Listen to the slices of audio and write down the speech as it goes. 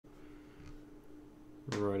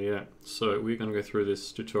Rightio. So we're going to go through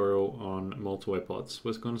this tutorial on multi-way pots.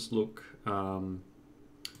 We're going to look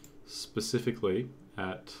specifically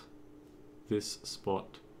at this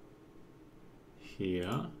spot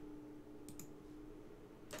here,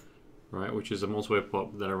 right, which is a multi-way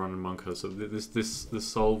pot that I run in Monka. So this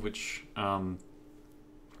solve, which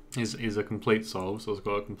is a complete solve, so it's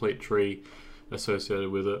got a complete tree associated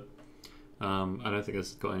with it. I don't think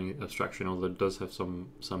it's got any abstraction, although it does have some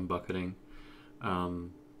bucketing,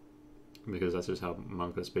 because that's just how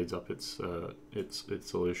Monka speeds up its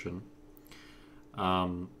solution.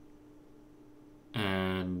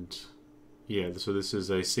 And yeah, so this is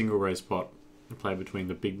a single raise pot played between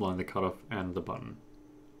the big blind, the cutoff, and the button.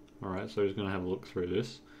 All right, so we're just going to have a look through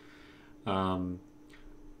this.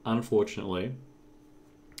 Unfortunately,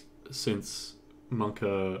 since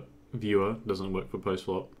Monka Viewer doesn't work for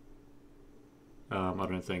postflop, I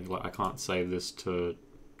don't think, like, I can't save this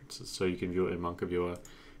so you can view it in Monka Viewer.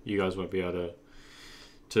 You guys won't be able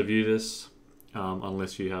to view this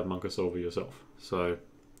unless you have Monka Solver yourself. So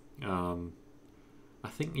I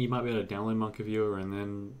think you might be able to download Monka Viewer and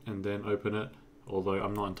then open it, although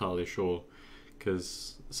I'm not entirely sure,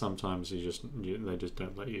 because sometimes they just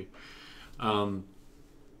don't let you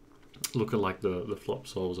look at like the flop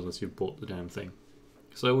solves unless you've bought the damn thing.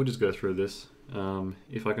 So we'll just go through this.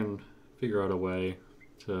 If I can figure out a way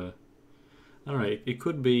to, I don't know, it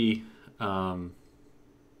could be, I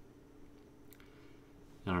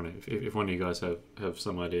don't know, if one of you guys have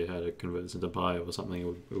some idea how to convert this into pi or something,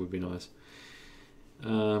 it would be nice.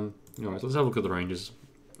 Alright, let's have a look at the ranges.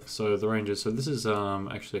 So the ranges, so this is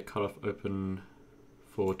actually a cutoff open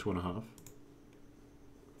for 2.5.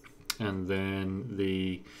 And then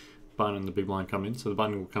the button and the big blind come in. So the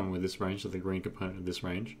button will come in with this range, so the green component of this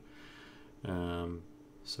range.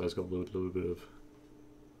 So it's got a little bit of,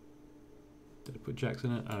 did it put jacks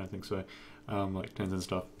in it? I don't think so. Like tens and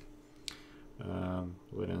stuff.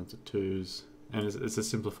 Way down to twos. And it's a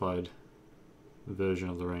simplified version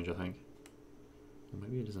of the range, I think. Or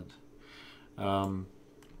maybe it isn't.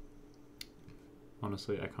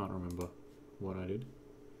 Honestly, I can't remember what I did.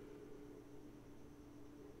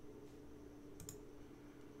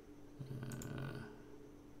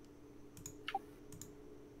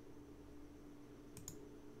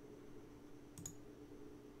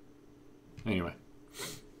 Anyway,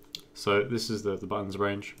 so this is the button's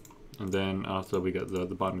range, and then after we get the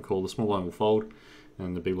button call, the small blind will fold,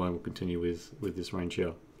 and the big blind will continue with this range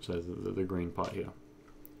here, so the green part here.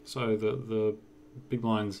 So the big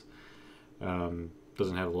blinds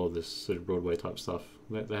doesn't have a lot of this sort of Broadway type stuff.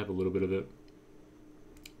 They have a little bit of it,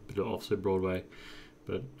 a bit of offset Broadway,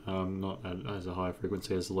 but not as a high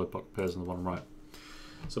frequency as the low pocket pairs on the bottom right.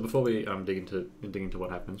 So before we dig into what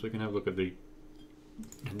happens, we can have a look at the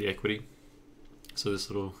equity. So this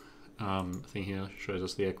little thing here shows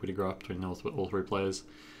us the equity graph between all three players.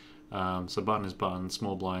 So button is button,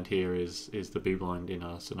 small blind here is the big blind in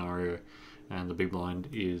our scenario, and the big blind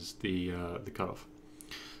is the cutoff.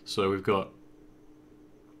 So we've got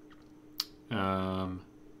so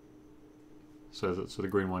the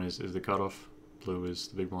green one is the cutoff, blue is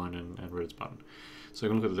the big blind, and red is button. So we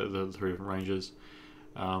can look at the three different ranges.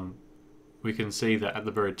 We can see that at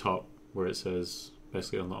the very top, where it says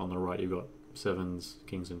basically on the right, you've got sevens,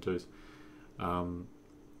 kings, and twos.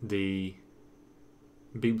 The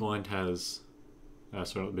big blind has,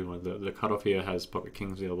 sorry, not the big blind. The cutoff here has pocket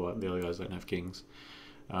kings. The other guys don't have kings.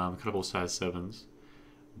 Cutoff also has sevens,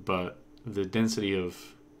 but the density of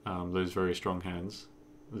those very strong hands,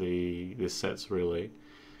 this sets really,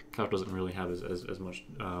 cutoff doesn't really have as much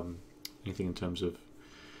anything in terms of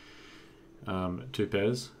two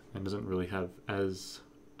pairs, and doesn't really have as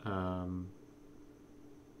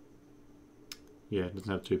yeah, it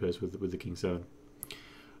doesn't have two pairs with the king seven.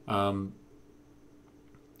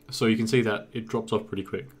 So you can see that it drops off pretty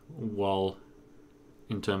quick, while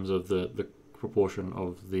in terms of the proportion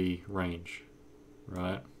of the range,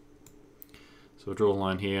 right? So we'll draw a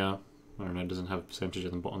line here. I don't know, it doesn't have percentage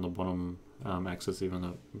on the bottom axis, even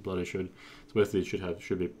though it bloody should. So both of these should have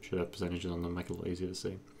percentages on them, make it a lot easier to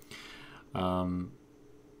see.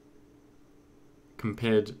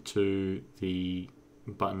 Compared to the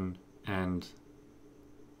button and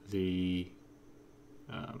the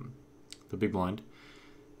big blind,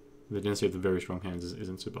 the density of the very strong hands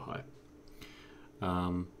isn't super high.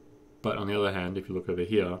 But on the other hand, if you look over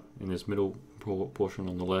here in this middle portion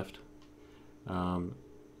on the left,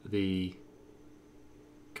 the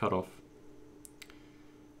cutoff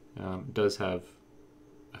does have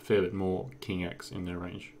a fair bit more king X in their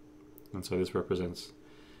range, and so this represents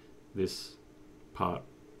this part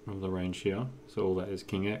of the range here. So all that is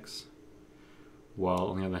king X, while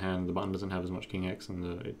on the other hand the button doesn't have as much king X,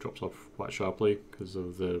 and it drops off quite sharply because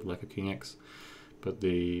of the lack of king X. But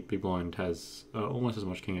the big blind has almost as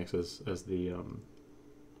much king X as the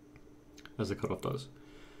cutoff does.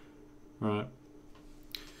 Right.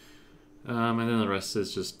 And then the rest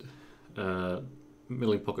is just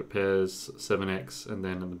middling pocket pairs, 7x, and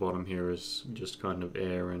then at the bottom here is just kind of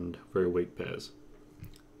air and very weak pairs.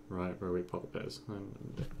 Right, very weak pocket pairs, and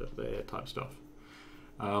the air type stuff.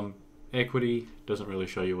 Equity doesn't really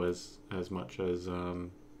show you as much as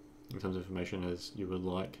in terms of information as you would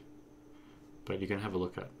like, but you can have a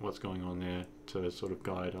look at what's going on there to sort of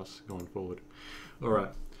guide us going forward.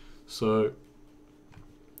 Alright, so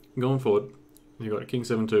going forward, you've got a King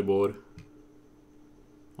 7-2 board.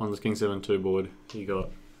 On this King 7-2 board, you got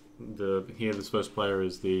here this first player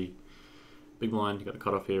is the big blind, you got the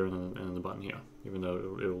cutoff here and the button here, even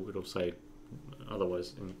though it'll say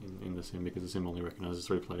otherwise in the sim, because the sim only recognises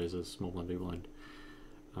 3 players as small blind, big blind,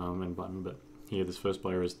 and button. But here this first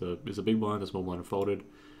player is the big blind, the small blind folded,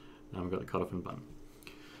 and we've got the cutoff and button.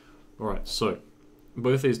 Alright, so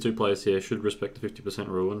both these two players here should respect the 50%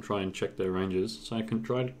 rule and try and check their ranges. So I can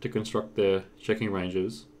try to construct their checking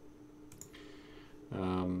ranges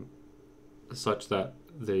such that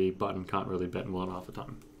the button can't really bet more than half the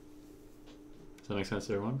time. Does that make sense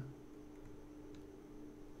to everyone?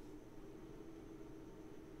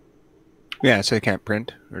 Yeah, so they can't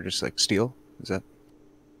print or just like steal. Is that?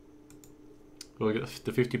 Well, we got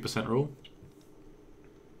the 50% rule.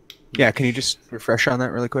 Yeah, can you just refresh on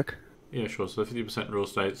that really quick? Yeah, sure. So the 50% rule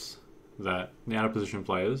states that the out of position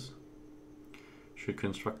players should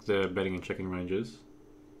construct their betting and checking ranges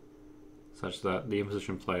such that the in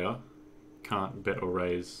position player can't bet or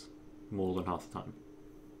raise more than half the time.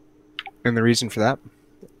 And the reason for that?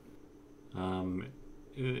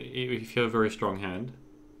 If you have a very strong hand,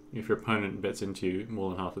 if your opponent bets into you more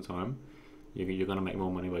than half the time, you're going to make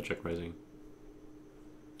more money by check raising.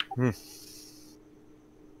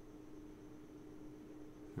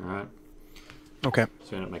 Alright. Okay.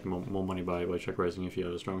 So you end up making more money by check raising if you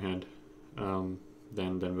have a strong hand than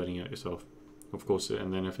betting it yourself. Of course,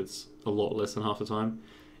 and then if it's a lot less than half the time,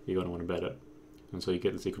 you're going to want to bet it. And so you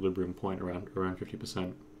get this equilibrium point around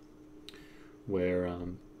 50%, where it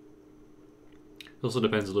also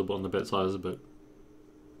depends a little bit on the bet size, but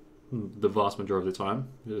the vast majority of the time,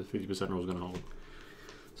 the 50% rule is going to hold.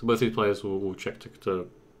 So both these players will check to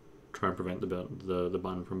try and prevent the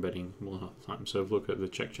button from betting more than half the time. So if we look at the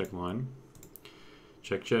check line,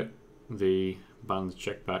 check, the button's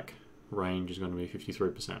check back range is going to be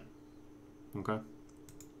 53%. Okay.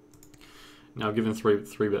 Now given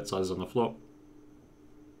three bet sizes on the flop,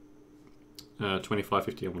 25,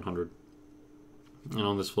 50, and 100, and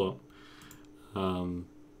on this flop,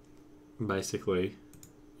 basically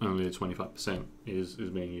only the 25% is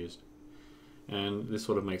being used. And this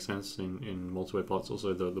sort of makes sense in multiway pots.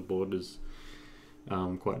 Also, the board is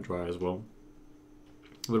quite dry as well.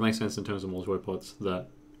 But it makes sense in terms of multiway pots that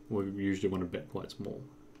we usually want to bet quite small.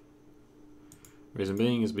 Reason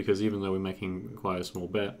being is because even though we're making quite a small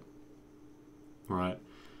bet, right,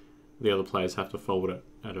 the other players have to fold it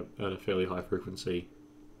at a fairly high frequency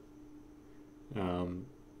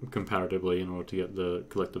comparatively in order to get the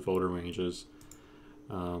collective folder ranges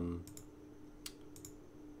to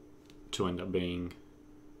end up being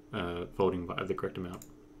folding by the correct amount.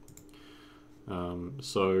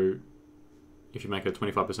 So if you make a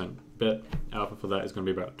 25% bet, alpha for that is going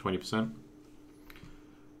to be about 20%.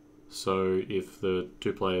 So if the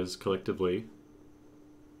two players collectively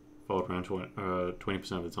fold around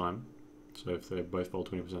 20% of the time, so if they both fold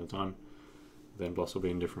 20% of the time, then bluffs will be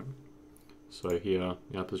indifferent. So here,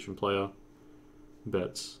 the opposition player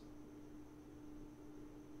bets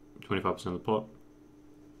 25% of the pot,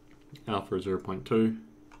 alpha is 0.2, you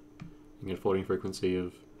get a folding frequency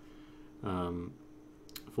of 41%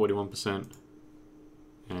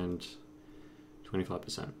 and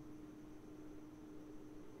 25%.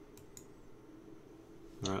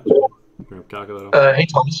 Alright, bring up calculator. Hey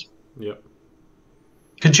Thomas, Yep.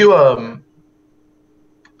 could you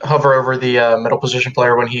hover over the middle position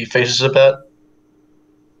player when he faces a bet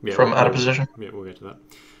from out of position? Yeah, we'll get to that.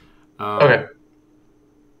 Okay.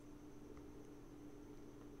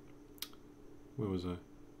 Where was I?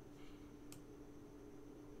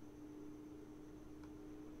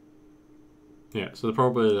 Yeah, so the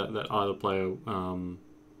probability that either player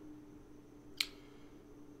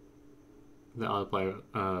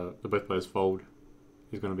that both players fold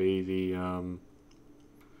is going to be the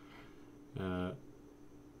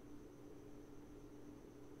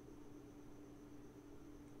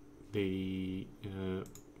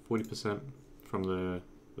 40% from the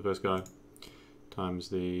first guy, times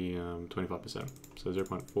the 25%. So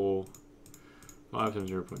 0.45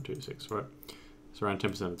 times 0.26, right? It's around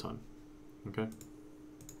 10% of the time. Okay.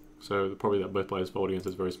 So probably that both players fold against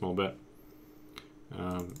this very small bet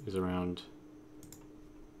is around.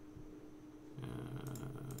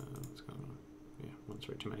 What's going on? Yeah, one's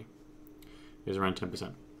too many. Is around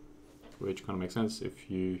 10%, which kind of makes sense.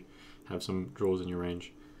 If you have some draws in your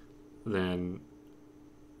range, then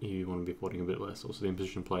you want to be folding a bit less. Also, the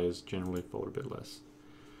imposition players generally fold a bit less.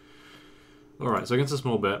 Alright, so against a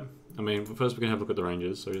small bet, I mean, first we can have a look at the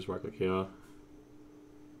ranges. So just right click here.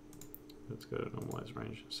 Let's go to normalize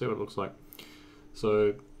range, see what it looks like.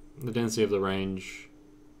 So the density of the range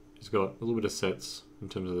has got a little bit of sets in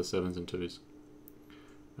terms of the 7s and 2s.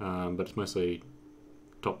 But it's mostly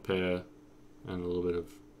top pair and a little bit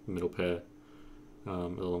of middle pair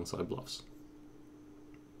alongside bluffs.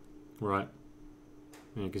 Right,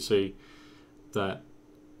 and you can see that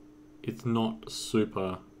it's not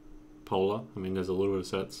super polar. I mean, there's a little bit of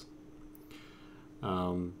sets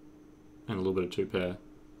and a little bit of two pair,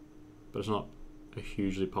 but it's not a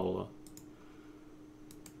hugely polar.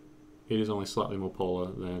 It is only slightly more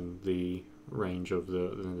polar than the range of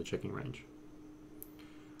the checking range.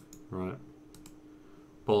 Right,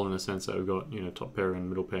 polar in the sense that we've got, you know, top pair and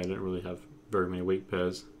middle pair don't really have very many weak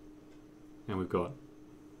pairs, and we've got,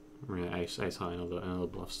 you know, ace high and other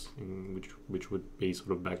bluffs, which would be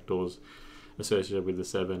sort of backdoors associated with the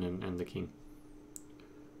 7 and the king.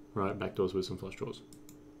 Right, backdoors with some flush draws,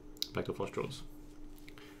 backdoor flush draws.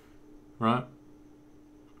 Right.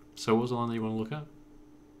 So what was the line that you want to look at?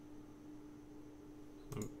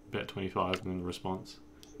 Bet 25 and then the response.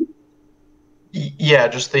 Yeah,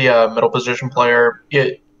 just the middle position player.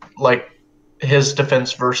 Like his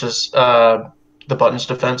defense versus the button's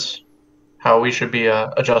defense. How we should be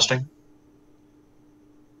adjusting.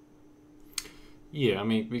 Yeah, I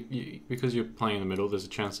mean, because you're playing in the middle, there's a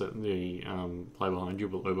chance that the player behind you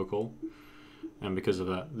will overcall, and because of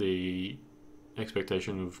that, the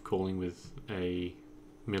expectation of calling with a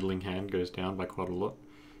middling hand goes down by quite a lot.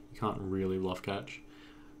 You can't really bluff catch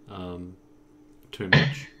too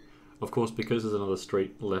much. Of course, because there's another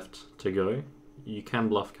street left to go, you can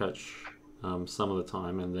bluff catch some of the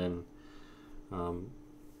time, and then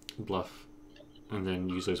bluff, and then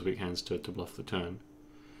use those weak hands to bluff the turn.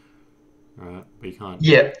 Right, but you can't.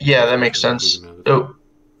 Yeah, that makes sense. Oh,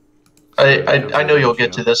 I know you'll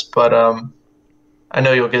get to this, but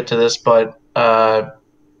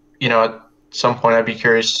you know, at some point I'd be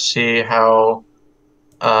curious to see how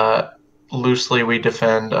loosely we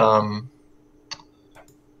defend.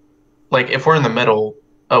 Like if we're in the middle,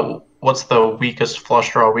 what's the weakest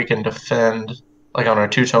flush draw we can defend? Like on a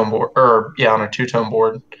two-tone board, or yeah, on a two-tone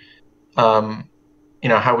board. You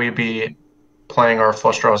know, how we'd be playing our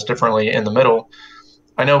flush draws differently in the middle.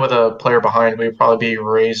 I know with a player behind, we'd probably be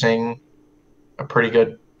raising a pretty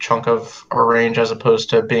good chunk of our range as opposed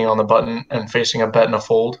to being on the button and facing a bet and a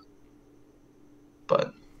fold.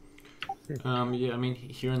 But yeah, I mean,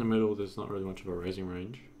 here in the middle, there's not really much of a raising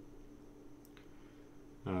range,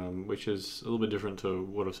 which is a little bit different to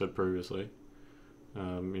what I've said previously.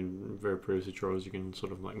 In very previous draws, you can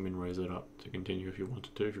sort of like min raise it up to continue if you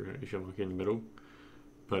wanted to, if you're like in the middle.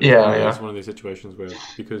 But it's one of these situations where,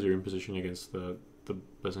 because you're in position against the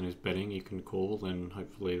person who's betting, you can call, and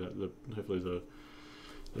hopefully the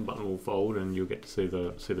button will fold, and you'll get to see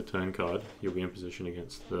the turn card. You'll be in position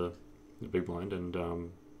against the big blind, and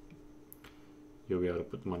you'll be able to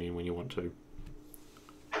put the money in when you want to.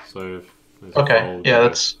 So if there's a fold,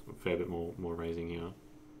 that's a fair bit more raising here.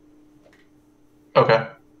 Okay.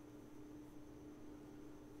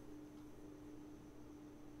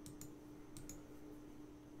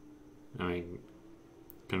 I mean,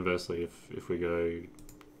 conversely, if we go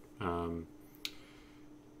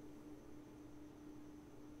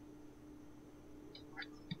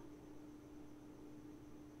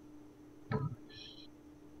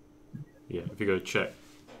yeah, if you go check,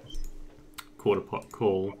 quarter pot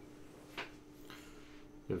call,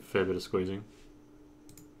 you have a fair bit of squeezing.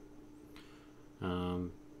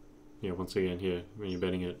 Yeah, once again here, when you're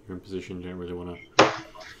betting it, you're in position, you don't really want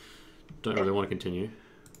to continue.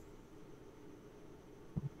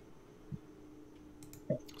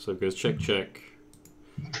 So it goes check, check,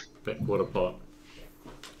 bet quarter pot.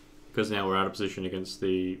 Because now we're out of position against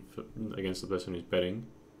the person who's betting.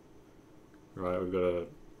 Right, we've got a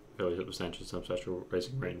fairly substantial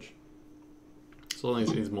raising range. So all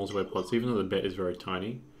these multi-way pots, even though the bet is very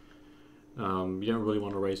tiny, you don't really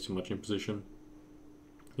want to raise too much in position.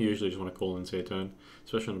 You usually just want to call and see a turn,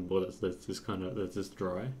 especially on a board that's this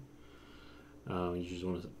dry.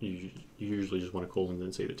 You usually just want to call and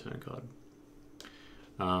then see the turn card.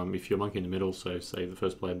 If you're monkey in the middle, so say the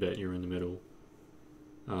first player bet, you're in the middle.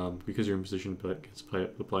 Because you're in position to bet against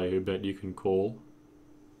the player who bet, you can call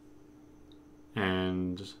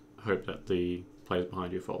and hope that the players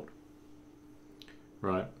behind you fold.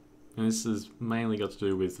 Right? And this has mainly got to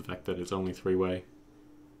do with the fact that it's only three-way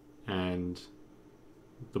and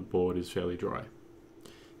the board is fairly dry.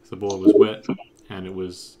 If the board was wet and it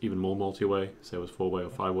was even more multi-way, say it was four-way or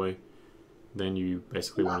five-way, then you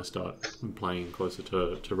basically want to start playing closer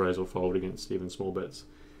to raise or fold against even small bets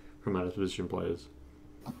from out of position players.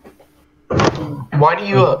 Why do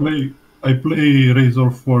you? I play raise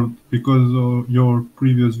or fold because of your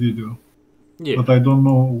previous video. Yeah. But I don't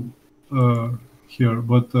know here.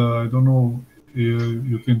 But I don't know.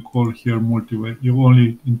 You can call here multi-way. You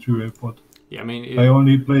only in two-way pot. Yeah, I mean. I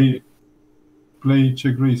only play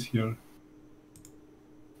check raise here.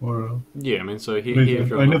 Or yeah, I mean, so here if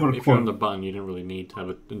you're on the button, you don't really need to have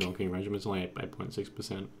a donking arrangement. It's only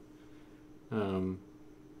 8.6%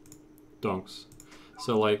 donks.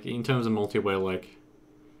 So, like, in terms of multi-way, like,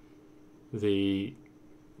 the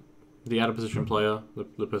out of position player,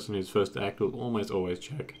 the person who's first to act, will almost always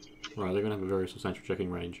check. Right, they're going to have a very substantial checking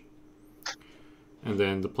range. And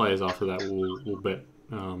then the players after that will bet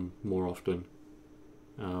more often.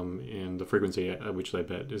 And the frequency at which they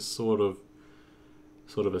bet is sort of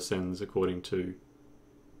ascends according to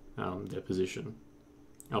their position,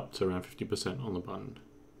 up to around 50% on the button.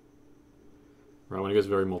 Right, when it goes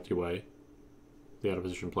very multi-way, the out of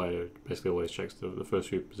position player basically always checks. The first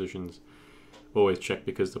few positions always check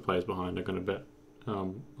because the players behind are going to bet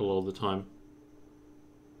a lot of the time.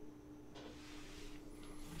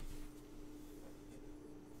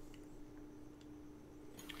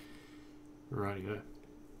 Rightio.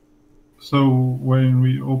 So when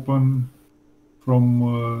we open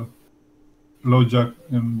from low jack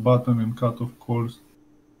and button and cutoff calls,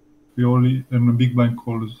 we only and the big blind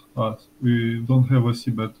calls us. We don't have a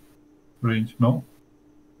c-bet range, no?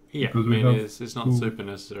 Yeah, Because I mean it's not super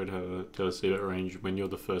necessary to have a c-bet range when you're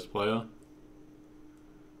the first player.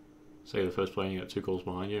 Say you're the first player and you got two calls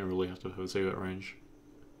behind you, and really have to have a c-bet range.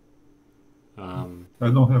 I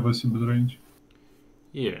don't have a c-bet range.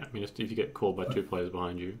 Yeah, I mean if you get called by two players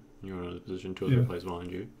behind you, and you're in another position, two other players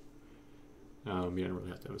behind you, you don't really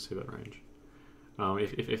have to have a c-bet range.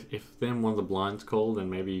 If then one of the blinds call, then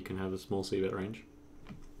maybe you can have a small c-bet range.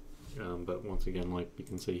 But once again, like you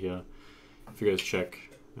can see here, if you guys check,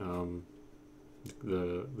 the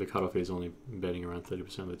cutoff is only betting around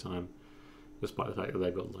 30% of the time, despite the fact that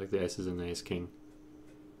they've got like the aces and the ace king,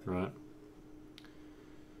 right?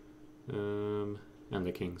 And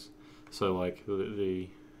the kings. So like the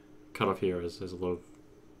cutoff here has a lot of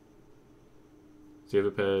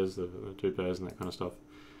zero pairs, the two pairs, and that kind of stuff.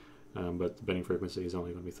 But the betting frequency is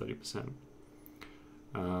only going to be 30%.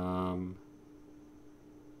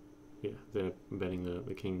 Yeah, they're betting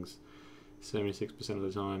the kings 76% of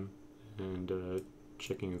the time and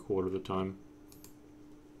checking a quarter of the time.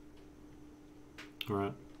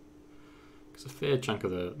 Alright. Because a fair chunk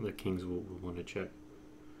of the kings will want to check.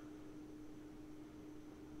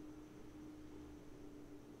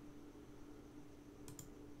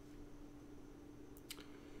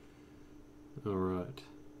 Alright.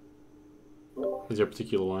 Is there a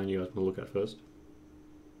particular line you guys want to look at first?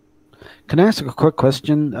 Can I ask a quick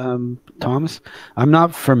question, Thomas? I'm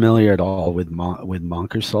not familiar at all with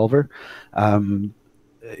Monker Solver.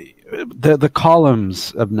 The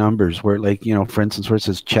columns of numbers where, like, you know, for instance, where it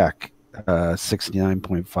says check,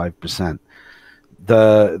 69.5%.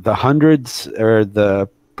 The hundreds are the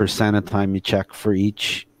percent of time you check for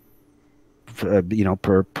each, you know,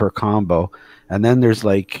 per combo, and then there's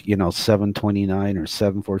like, you know, 729 or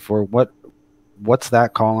 744. What's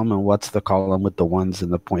that column, and what's the column with the ones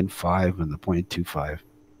and the 0.5 and the 0.25?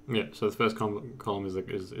 Yeah, so the first column is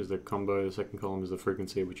the combo. The second column is the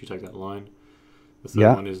frequency at which you take that line. The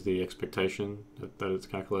third one is the expectation that it's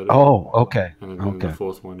calculated. Oh, okay. And then the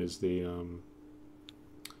fourth one is the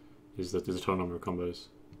total number of combos.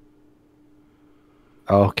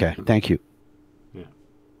 Okay, thank you. Yeah,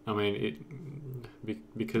 I mean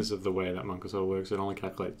because of the way that Monker Solver works, it only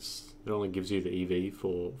gives you the EV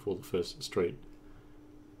for the first street.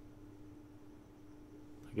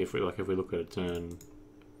 If we look at a turn,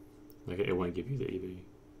 like it won't give you the EV.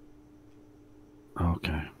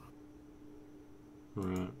 Okay.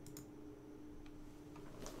 Right.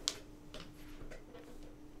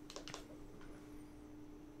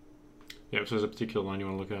 Yeah, so there's a particular line you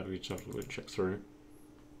want to look at, we just have to check through.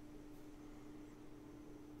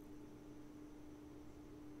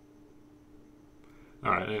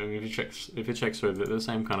 Alright, if you check through, the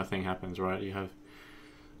same kind of thing happens, right? You have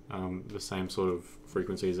the same sort of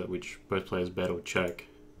frequencies at which both players bet or check,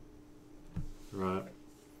 right?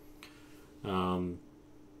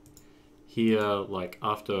 Here, like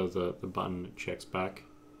after the button checks back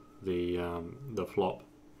the flop,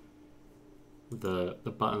 the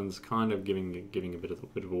button's kind of giving a bit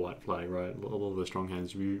of a white flag, right? A lot of the strong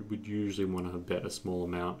hands you would usually want to bet a small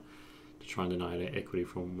amount to try and deny equity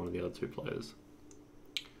from one of the other two players.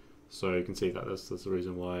 So you can see that that's the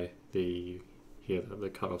reason why the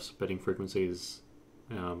cutoff's betting frequency is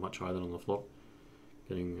much higher than on the flop,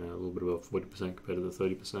 getting a little bit above 40% compared to the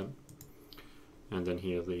 30%. And then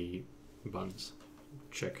here the buttons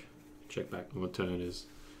check back on the turn is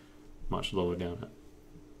much lower down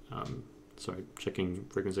at sorry, checking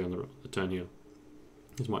frequency on the turn here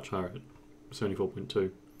is much higher at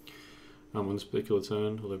 74.2. On this particular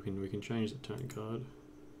turn, although we can change the turn card.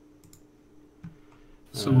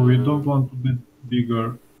 So we don't want to bet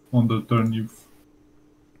bigger on the turn if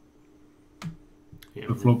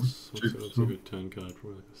the flop checks what's a through. good turn card for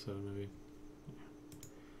like a 7 maybe?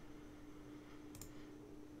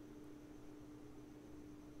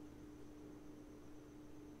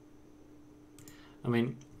 I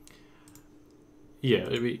mean, yeah,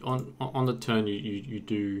 it'd be on the turn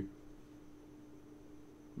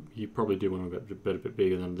you probably do want to bet a bit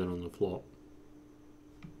bigger than on the flop.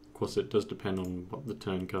 Of course, it does depend on what the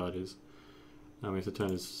turn card is. If the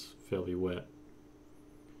turn is fairly wet,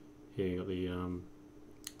 here you got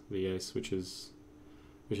the ace, which is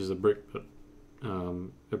a brick, but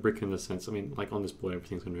a brick in the sense, I mean, like on this board,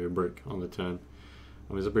 everything's going to be a brick on the turn.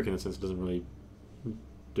 I mean, it's a brick in the sense it doesn't really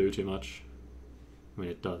do too much. I mean,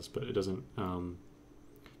 it does, but it doesn't,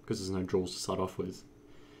 because there's no draws to start off with.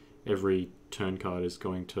 Every turn card is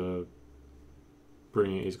going to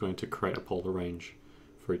create a polar range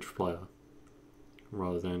for each player,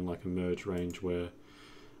 rather than like a merge range where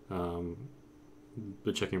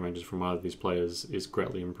the checking ranges from either of these players is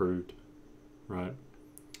greatly improved, right?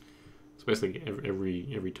 So basically,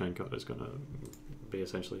 every turn card is going to be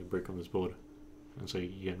essentially a brick on this board, and so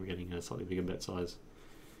you're getting a slightly bigger bet size.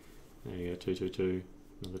 There you go, 2, 2, 2.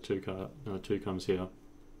 Another two comes here.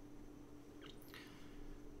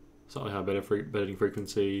 Slightly high betting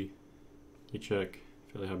frequency. You check.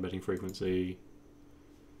 Fairly high betting frequency.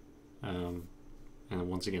 And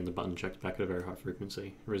once again, the button checks back at a very high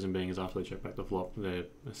frequency. The reason being is after they check back the flop, they're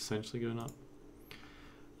essentially giving up.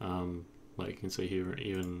 Like you can see here,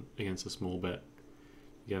 even against a small bet,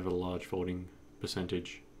 you have a large folding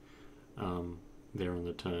percentage there on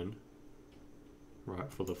the turn.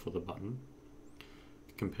 Right, for the button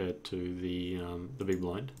compared to the big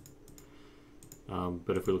blind,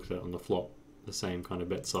 but if we look at it on the flop, the same kind of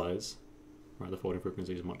bet size, right? The folding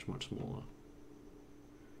frequency is much smaller,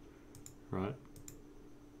 right?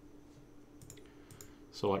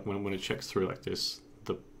 So like when it checks through like this,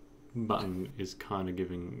 the button is kind of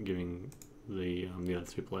giving the other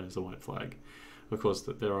two players the white flag. Of course,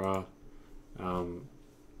 that there are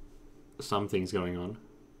some things going on.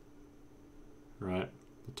 Right,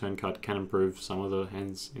 the turn card can improve some of the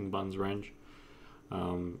hands in the button's range,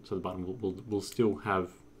 so the button will still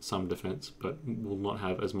have some defense, but will not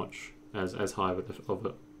have as much as high of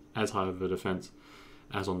a defense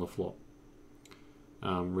as on the flop.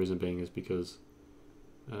 Reason being is because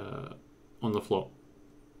on the flop,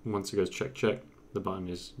 once it goes check check, the button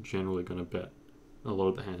is generally going to bet a lot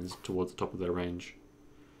of the hands towards the top of their range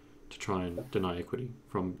to try and deny equity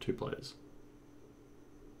from two players.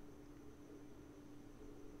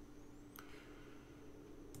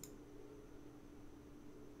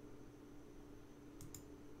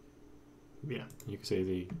 Yeah, you can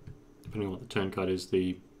see depending on what the turn card is,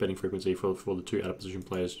 the betting frequency for the two out of position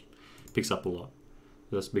players picks up a lot.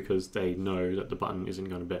 That's because they know that the button isn't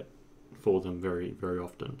going to bet for them very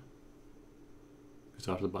often. Because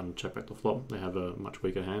after the button check back the flop, they have a much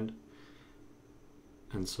weaker hand,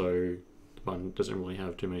 and so the button doesn't really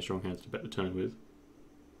have too many strong hands to bet the turn with,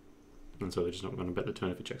 and so they're just not going to bet the turn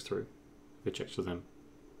if it checks through, if it checks to them.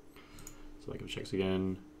 So like if it checks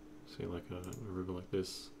again, see like a river like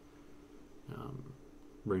this.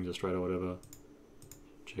 Brings a straight or whatever,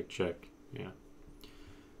 check check, yeah,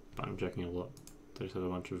 button checking a lot. They just have a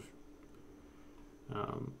bunch of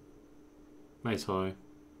ace high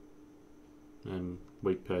and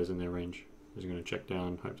weak pairs in their range. They're going to check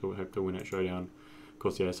down, hope to win at showdown. Of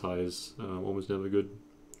course, the ace high is almost never good,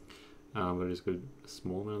 but it is good a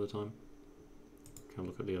small amount of the time. Kind of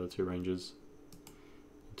look at the other two ranges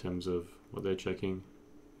in terms of what they're checking.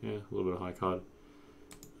 Yeah, a little bit of high card.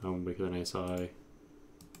 Weaker than ace high,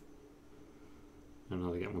 and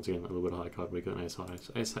once again a little bit of high card, weaker than ace high.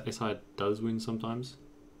 So ace high does win sometimes,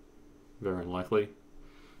 very unlikely,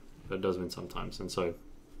 but it does win sometimes. And so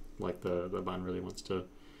Like the button really wants to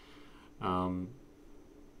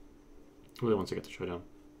get to showdown.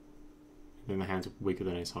 Then the hands weaker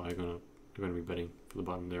than ace high are gonna be betting for the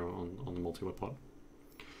button there on the multi-way pot.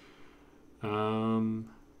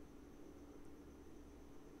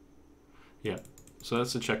 Yeah, so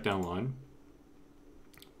that's the check down line.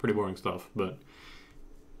 Pretty boring stuff, but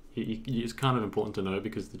it's kind of important to know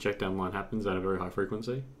because the check down line happens at a very high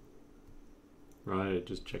frequency, right? It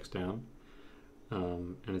just checks down,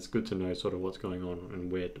 and it's good to know sort of what's going on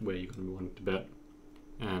and where you're going to be wanting to bet,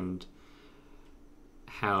 and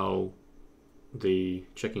how the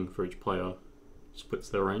checking for each player splits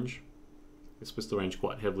their range. It splits the range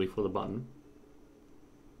quite heavily for the button,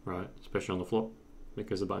 right? Especially on the flop,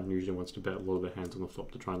 because the button usually wants to bet a lot of their hands on the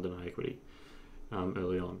flop to try and deny equity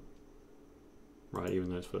early on, right? Even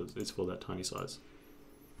though it's for that tiny size.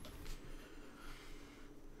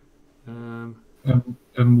 And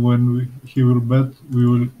when he will bet, we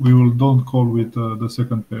will don't call with the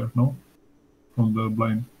second pair, no, from the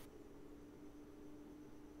blind,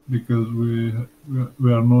 because we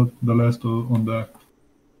are not the last on the act.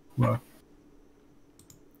 Wow.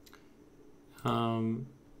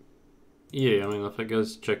 Yeah, I mean, if it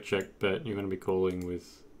goes check check bet, you're going to be calling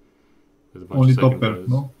with a bunch Only of second top pair, pairs.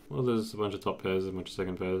 no? Well, there's a bunch of top pairs, a bunch of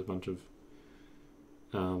second pairs, a bunch of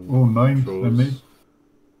nines draws. and eight.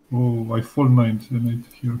 Oh, I fold nines and eight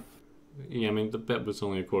here. Yeah, I mean, the bet was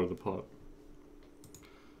only a quarter of the pot.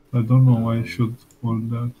 I don't know why I should fold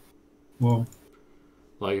that. Wow.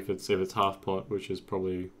 Like if it's half pot, which is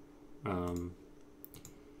probably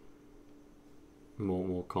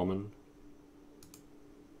more common.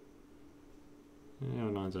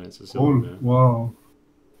 Yeah, nines and eights are still in there. Wow.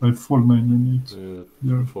 I fold 9 and 8.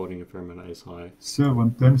 Yeah. Folding a fair amount of ace high.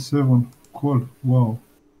 7, 10, 7. Call. Wow.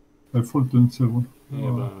 I fold 10, 7.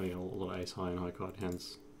 Yeah, Wow. but a lot of ace high and high card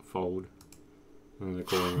hands fold. And the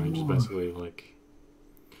calling range is basically like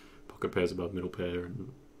pocket pairs above middle pair,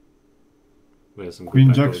 and there's some Queen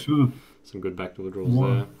good Jack backdoor, suited. some good backdoor draws Wow.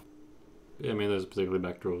 there. Yeah, I mean, there's particularly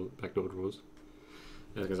backdoor draws.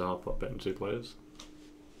 Yeah, because a half pot betting 2 players.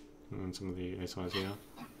 And some of the ace highs here.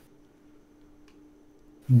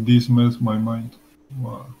 This messes my mind.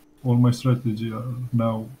 Wow. All my strategy are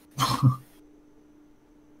now.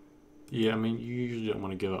 Yeah, I mean, you usually don't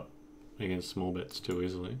want to give up against small bets too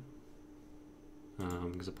easily.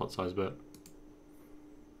 Because a pot size bet.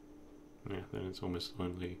 Yeah, then it's almost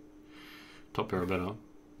only top pair or better.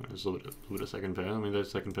 There's a little bit of second pair. I mean, those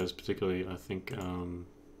second pairs particularly, I think, what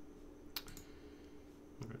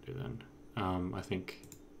do I do then? I think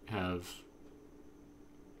have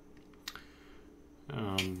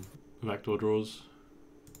backdoor draws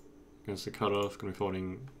against the cutoff, going to be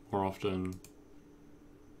folding more often.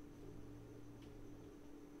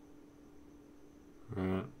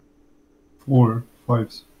 Right. 4,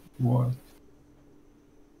 5s. What?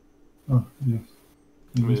 Ah, yes.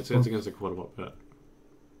 I mean, it's against a quarter pot bet.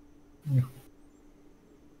 Yeah.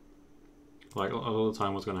 Like, a lot of the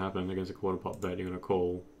time what's going to happen against a quarter pot bet, you're going to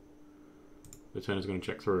call, the turn is going to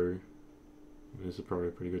check through. This is probably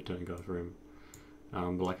a pretty good turn card for him.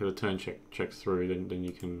 But like if the turn checks through, then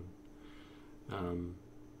you can,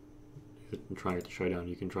 if you're trying to get the showdown,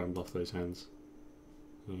 you can try and bluff those hands.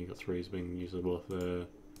 And you got 3s being used as bluff there.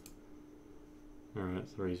 Alright,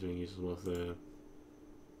 3s being used as bluff there.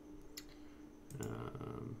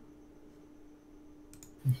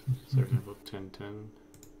 So for example, 10, 10.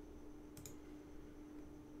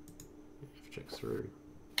 If checks through.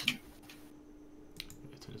 Yeah,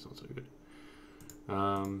 10 is not so good.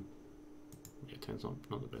 Yeah, 10's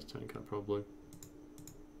not the best turn card probably.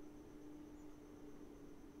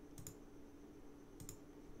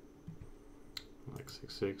 Like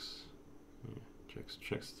 6, 6. Yeah,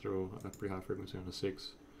 checks through a pretty high frequency on a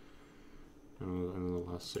 6. And then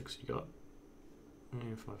the last 6 you got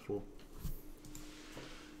 5, 4.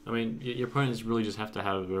 I mean, your opponents really just have to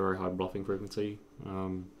have a very high bluffing frequency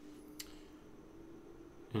in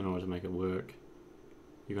order to make it work.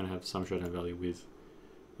 You're going to have some showdown value with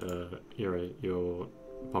your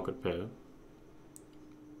pocket pair.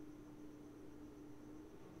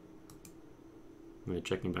 And they're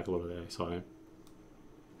checking back a lot of the ace high.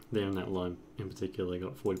 There in that line in particular, they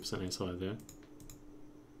got 40% ace high there.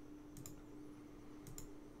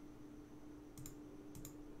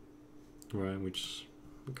 Right, which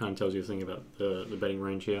kind of tells you a thing about the betting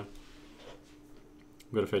range here.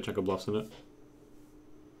 We've got a fair chunk of bluffs in it.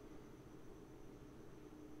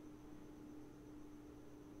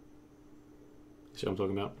 See what I'm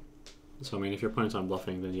talking about? So I mean, if your opponents aren't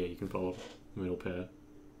bluffing, then yeah, you can fold middle pair,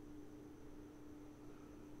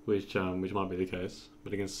 which might be the case.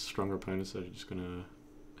 But against stronger opponents, they're just gonna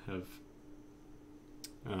have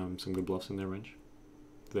some good bluffs in their range,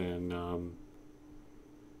 then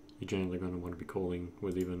you're generally going to want to be calling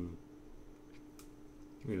with even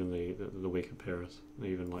the weaker pairs,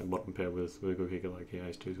 even like bottom pair with a good kicker like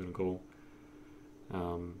Ace 2 is going to call.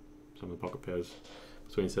 Some of the pocket pairs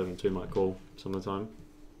between 7 and 2 might call some of the time,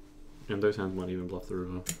 and those hands might even bluff the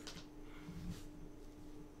river.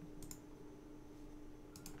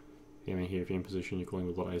 I mean, here if you're in position, you're calling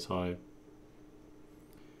with a lot Ace high.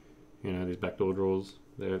 You know, these backdoor draws,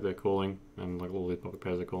 they're calling, and like all these pocket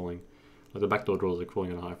pairs are calling. Like the backdoor draws are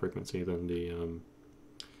calling at a higher frequency than the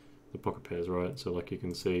pocket pairs, right? So like you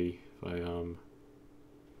can see if I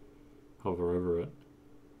hover over it,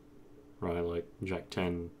 right? Like Jack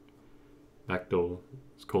 10 backdoor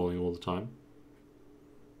is calling all the time,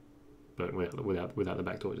 but without the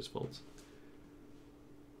backdoor, it just folds.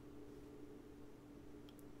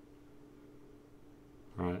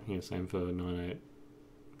 Right here, same for 9-8,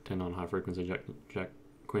 10-9 high frequency Jack,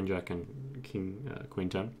 Queen Jack, and King Queen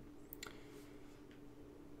 10.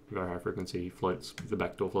 Very high frequency floats with the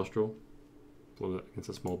backdoor flush draw against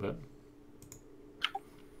a small bet.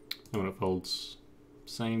 And when it folds,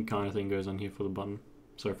 same kind of thing goes on here for the button.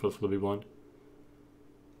 So for the big blind.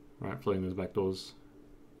 Right, floating those backdoors,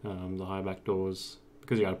 the high backdoors.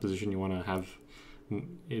 Because you're out of position, you want to have.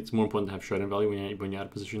 It's more important to have showdown value when you're out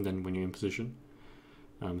of position than when you're in position.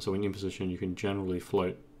 So when you're in position, you can generally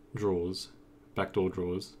float draws, backdoor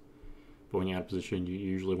draws. But when you're out of position, you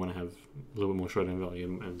usually want to have a little bit more showdown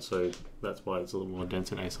value, and so that's why it's a little more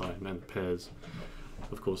dense in ace high and the pairs.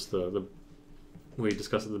 Of course, we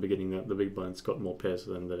discussed at the beginning that the big blind's got more pairs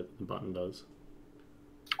than the button does.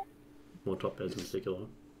 More top pairs in particular.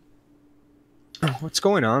 What's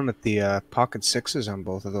going on with the pocket sixes on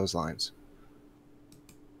both of those lines?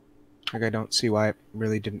 Like, I don't see why it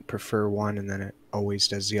really didn't prefer one and then it always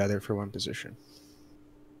does the other for one position.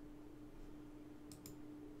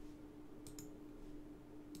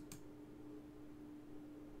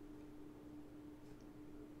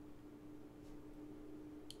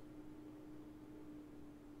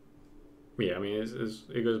 Yeah, I mean,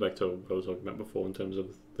 it goes back to what I was talking about before in terms of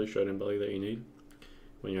the showdown value that you need.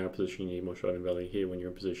 When you're out of position, you need more showdown value. Here, when you're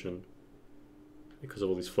in position, because of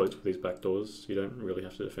all these floats with these backdoors, you don't really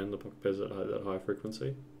have to defend the pocket pairs at that high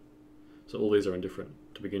frequency. So all these are indifferent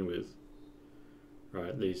to begin with.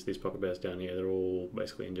 Right, these pocket pairs down here, they're all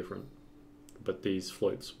basically indifferent. But these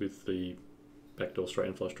floats with the backdoor straight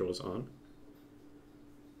and flush draws aren't.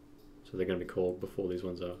 So they're going to be called before these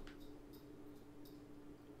ones are.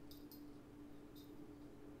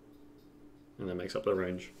 And that makes up the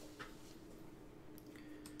range.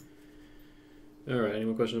 Alright, any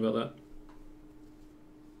more questions about that?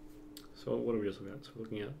 So what are we just looking at? So we're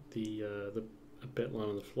looking at the bet line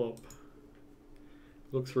on the flop.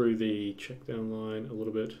 Look through the check down line a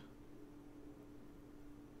little bit.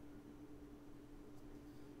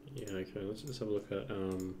 Yeah, okay, let's just have a look at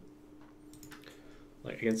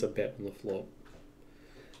like against a bet on the flop.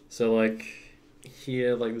 So like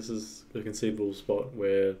here, like this is a conceivable spot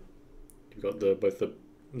where you've got both the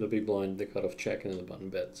big blind, the cutoff check, and then the button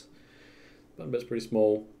bets. Button bet's pretty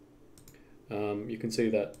small. You can see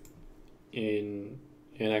that in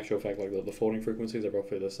actual fact, like the folding frequencies are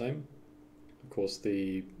roughly the same. Of course,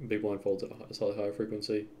 the big blind folds at a slightly higher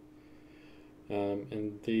frequency,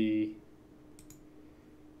 and the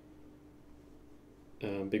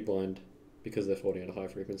big blind, because they're folding at a high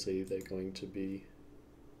frequency, they're going to be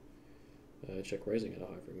check raising at a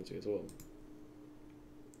high frequency as well.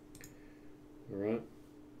 All right.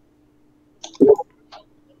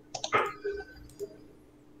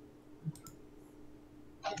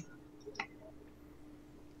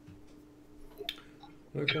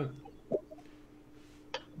 Okay.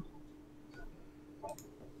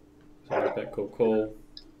 So bet call.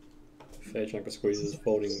 Fair chunk of squeezes,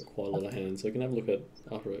 folding quite a lot of hands. So you can have a look at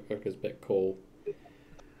after it goes bet call.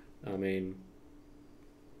 I mean,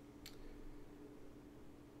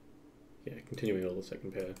 yeah, continuing all the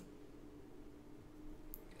second pair.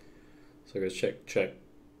 So it goes check, check,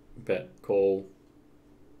 bet, call.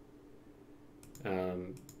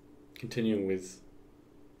 Continuing with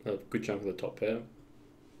a good chunk of the top pair,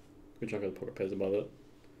 good chunk of the pocket pairs above it.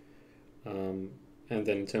 And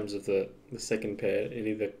then in terms of the second pair,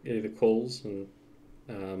 it either calls and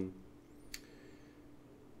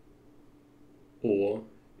or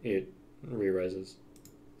it re-raises,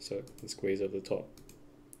 so it can squeeze over the top.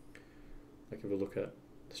 Like if we look at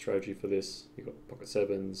the strategy for this, you've got pocket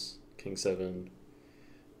sevens, king seven,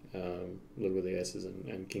 a little bit of the aces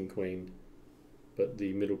and king queen, but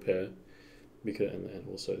the middle pair, because and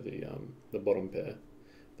also the bottom pair,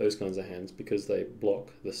 those kinds of hands, because they block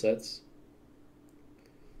the sets.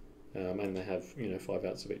 and they have 5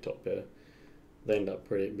 outs of each top pair, they end up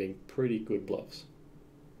being pretty good bluffs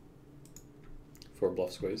for a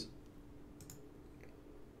bluff squeeze.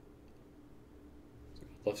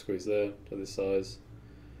 Bluff squeeze there to this size.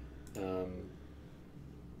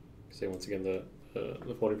 See once again the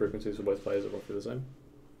folding frequencies for both players are roughly the same.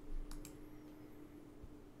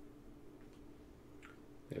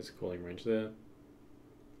 There's a calling range there.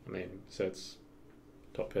 I mean, sets,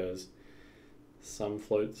 top pairs, some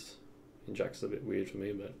floats, and jacks a bit weird for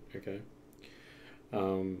me, but okay.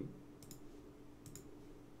 Yeah,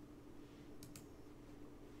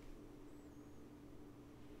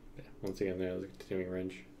 once again there's a continuing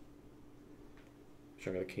range.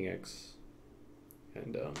 Showing the King X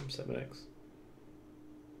and 7X.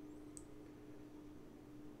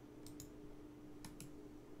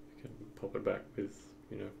 You can pop it back with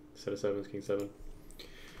set of sevens, King 7.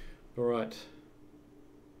 Alright.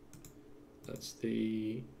 That's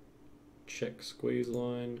the check squeeze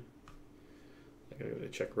line. I gotta go to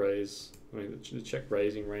check raise. I mean the check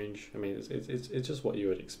raising range, I mean it's just what you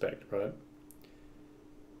would expect, right?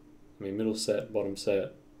 I mean middle set, bottom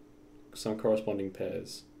set, some corresponding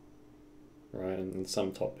pairs, right, and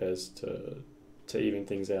some top pairs to even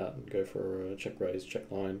things out and go for a check raise,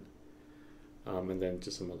 check line, and then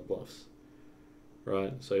just some other bluffs.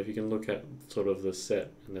 Right, so if you can look at sort of the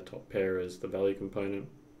set and the top pair as the value component,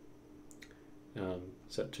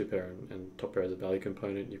 set 2 pair and top pair as a value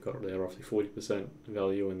component, you've got there roughly 40%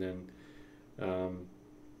 value, and then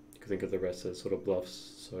you can think of the rest as sort of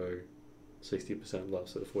bluffs, so 60%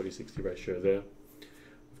 bluffs at a 40-60 ratio there.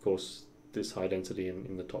 Of course, this high density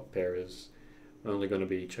in the top pair is only going to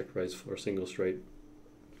be check raise for a single straight,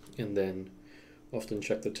 and then often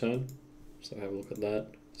check the turn, so have a look at that.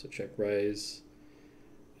 So check raise.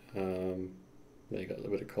 Then you got a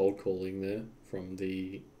little bit of cold calling there from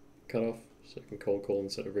the cutoff, so you can cold call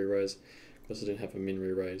instead of re-raise. Of course, I didn't have a min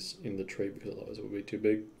re-raise in the tree because otherwise it would be too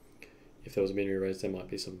big. If there was a min re-raise, there might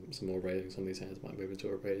be some more raising. Some of these hands might move into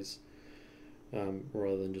a raise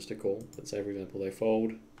rather than just a call. Let's say, for example, they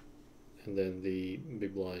fold, and then the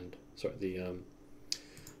big blind, sorry, the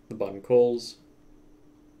button calls,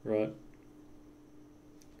 right?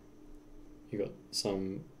 You got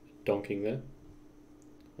some donking there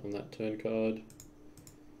on that turn card.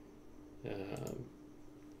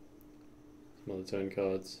 Some other turn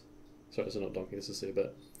cards. Sorry, it's not donking. This is C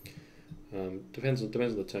bet. Depends on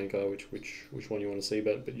the turn card which one you want to see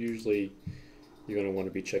bet, but usually you're going to want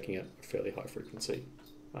to be checking at a fairly high frequency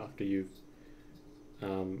after you've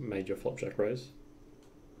made your flop jack raise.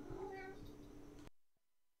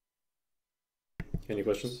 Any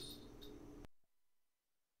questions?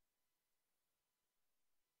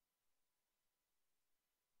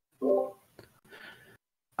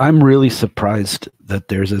 I'm really surprised that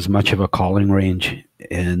there's as much of a calling range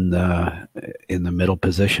in the middle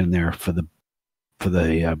position there for the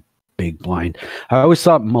big blind. I always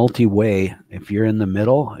thought multi-way, if you're in the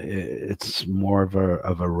middle, it's more of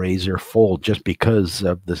a razor fold just because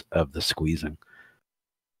of the squeezing.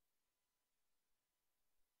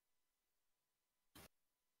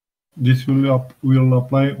 This will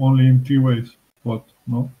apply only in 3 ways, but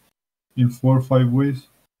no, in 4 or 5 ways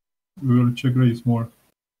we will check raise more.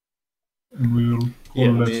 And we will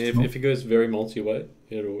call less, I mean, if it goes very multi-way,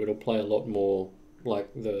 it'll play a lot more like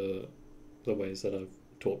the ways that I've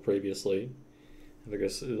taught previously.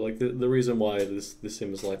 Because like the reason why this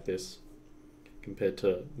sim is like this compared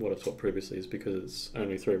to what I've taught previously is because it's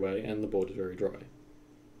only 3-way and the board is very dry.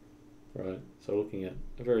 Right, so looking at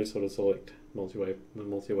a very sort of select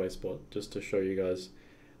multi-way spot just to show you guys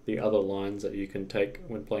the other lines that you can take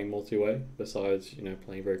when playing multi-way, besides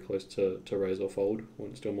playing very close to raise or fold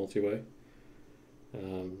when it's still multi-way.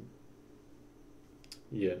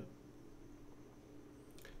 Yeah,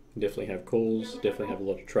 definitely have calls, definitely have a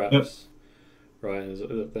lot of traps. Yep. Right,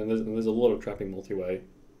 and there's a lot of trapping multi-way,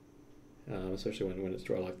 especially when it's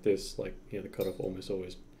dry like this. Like the cutoff almost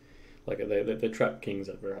always, like they trap kings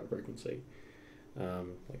at very high frequency.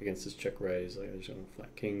 Like against this check raise, like they're just gonna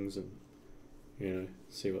flat kings and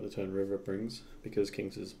see what the turn river brings, because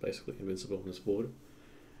kings is basically invincible on this board.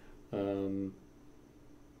 And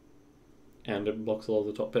it blocks a lot of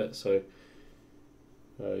the top pairs, so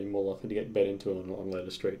you're more likely to get bet into on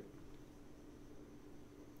later street.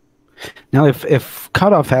 Now, if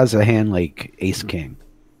cutoff has a hand like ace king,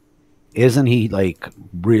 isn't he like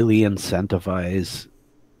really incentivized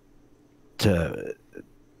to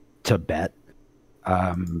bet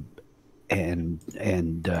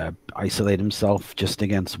and isolate himself just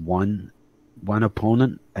against one one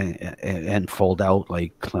opponent and fold out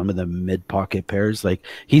like some of the mid pocket pairs. Like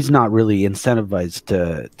he's not really incentivized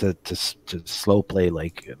to slow play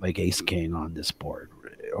like ace king on this board,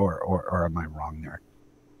 or am I wrong there?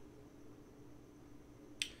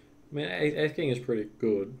 I mean, ace king is pretty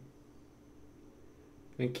good.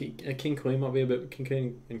 I mean, king queen might be a bit. King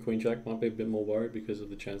queen and queen jack might be a bit more worried because of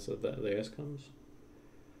the chance that the ace comes.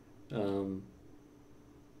 I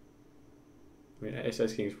mean, ace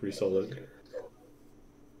king is pretty solid.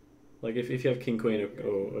 Like if you have king queen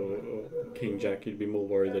or king jack, you'd be more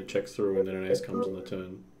worried that it checks through and then an ace comes on the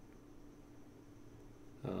turn.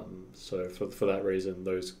 So for that reason,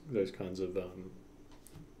 those kinds of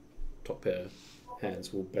top pair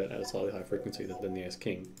hands will bet at a slightly higher frequency than the ace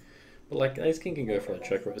king. But like ace king can go for a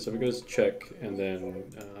check, right? So if it goes check and then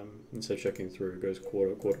instead of checking through, it goes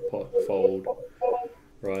quarter pot fold,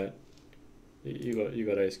 right? You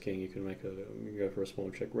got ace king. You can go for a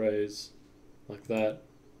small check raise, like that,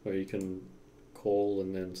 or you can call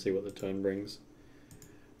and then see what the turn brings.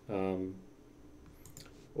 Or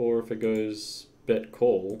if it goes bet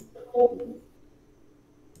call,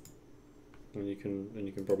 and you can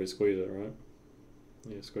probably squeeze it, right?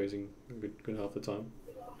 Yeah, squeezing a good half the time.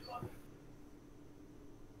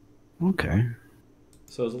 Okay.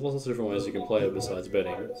 So there's lots of different ways you can play it besides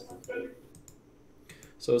betting.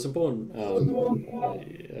 So it's important I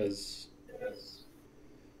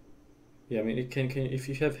mean, it can if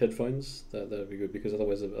you have headphones, that'd be good, because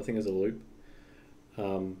otherwise I think there's a loop.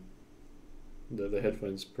 The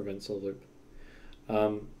headphones prevents a loop.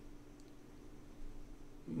 I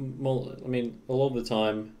mean, a lot of the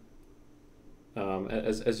time,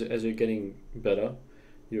 as you're getting better,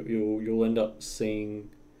 you'll end up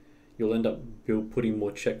putting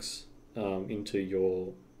more checks into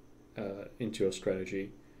your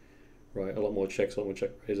strategy, right? A lot more checks, a lot more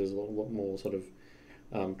check raises, a lot more sort of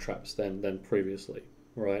traps than previously,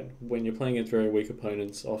 right? When you're playing against very weak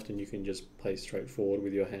opponents, often you can just play straightforward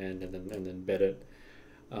with your hand and then bet it,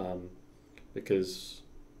 because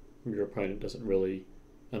your opponent doesn't really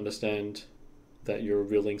understand that you're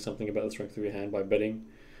revealing something about the strength of your hand by betting.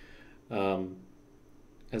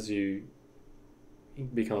 As you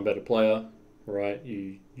become a better player, right,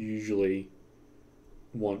 you usually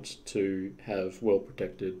want to have well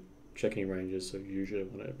protected checking ranges, so you usually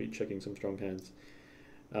want to be checking some strong hands,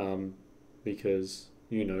 because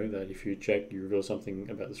you know that if you check, you reveal something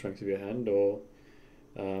about the strength of your hand, or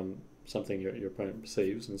something your opponent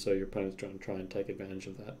perceives, and so your opponent's try and take advantage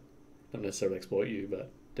of that. Not necessarily exploit you, but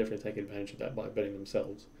definitely take advantage of that by betting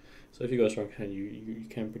themselves. So if you got a strong hand, you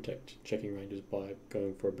can protect checking ranges by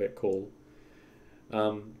going for a bet call.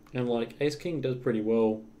 And like ace king does pretty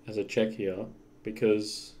well as a check here,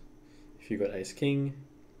 because if you got ace king,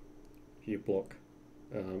 you block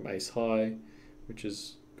ace high, which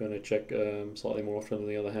is going to check slightly more often than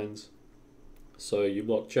the other hands. So you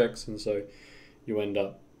block checks, and so you end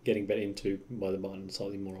up getting bet into by the button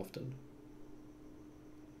slightly more often.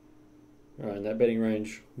 Alright, and that betting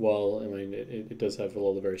range, while I mean it does have a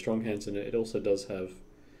lot of the very strong hands in it, it also does have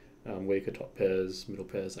weaker top pairs, middle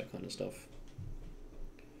pairs, that kind of stuff.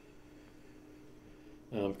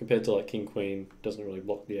 Compared to like king queen, doesn't really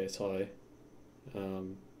block the ace high,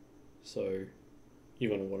 so you're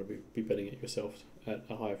going to want to be betting it yourself at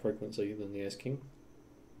a higher frequency than the ace king.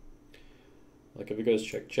 Like if it goes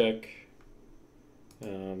check check,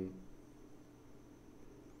 for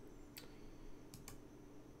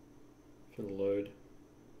the load,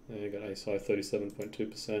 you got ace high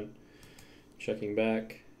 37.2% checking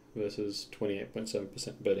back versus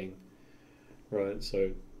 28.7% betting, right?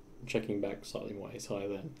 So checking back slightly more ace high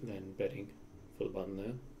than betting for the button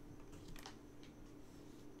there.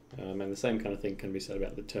 And the same kind of thing can be said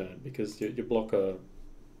about the turn, because your blocker,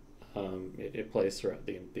 it plays throughout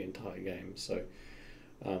the entire game, so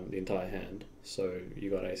the entire hand. So you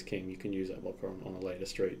got ace king, you can use that blocker on a later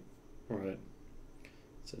street, right?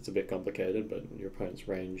 So it's a bit complicated, but your opponent's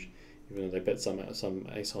range, even though they bet some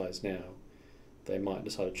ace highs now, they might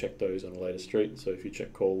decide to check those on a later street. So if you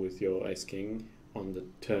check call with your ace king on the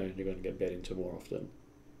turn, you're going to get bet into more often.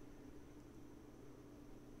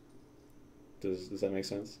 Does that make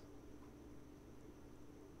sense?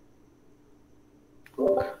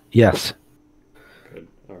 Yes. Good.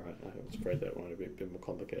 All right. I was afraid that one would be a bit more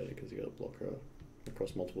complicated because you got a blocker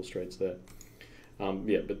across multiple streets there.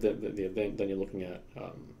 Yeah, but then you're looking at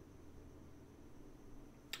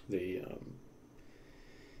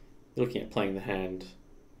playing the hand,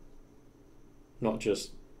 not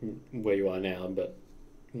just where you are now, but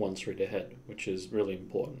one street ahead, which is really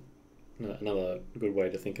important. Another good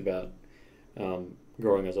way to think about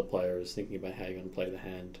growing as a player is thinking about how you're going to play the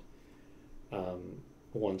hand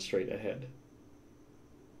one street ahead,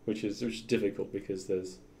 which is difficult because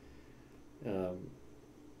there's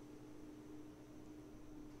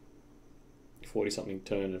 40-something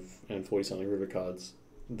turn and 40-something river cards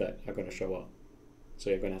that are going to show up. So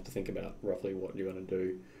you're going to have to think about roughly what you're going to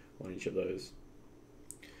do on each of those.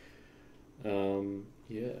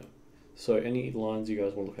 Yeah. So any lines you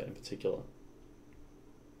guys want to look at in particular?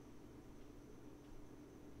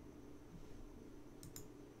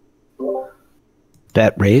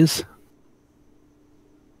 Bet raise.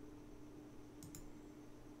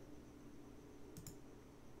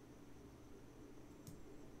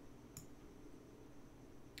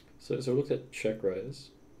 So we looked at check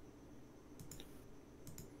raise.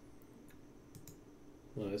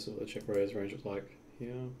 This is what the check raise range looks like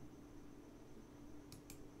here.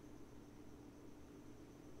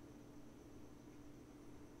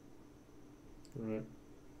 Right,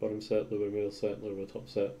 bottom set, a little bit of middle set, a little bit of top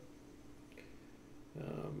set. A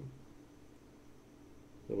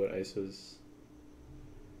little bit of aces.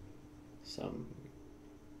 Some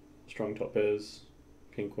strong top pairs,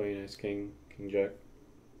 king queen, ace king, king jack,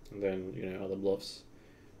 and then other bluffs,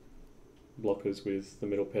 blockers with the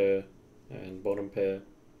middle pair and bottom pair.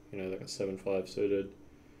 Like a 7-5 suited,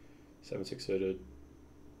 7-6 suited,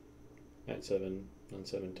 8-7,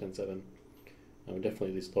 9-7, 10-7.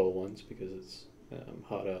 Definitely these lower ones because it's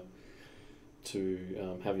harder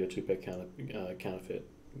to have your two pair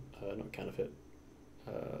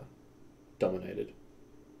dominated.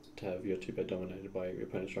 To have your two pair dominated by your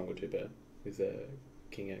opponent's stronger two pair with their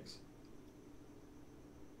king X.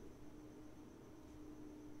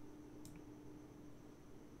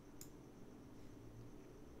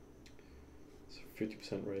 So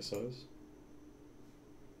 50% raise size,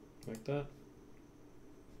 like that.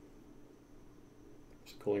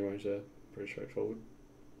 Just calling range there, pretty straightforward.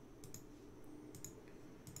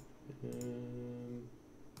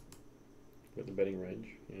 With the betting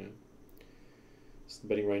range, it's the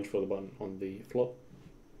betting range for the button on the flop.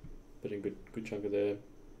 Betting good chunk of their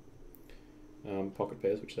pocket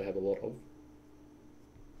pairs, which they have a lot of,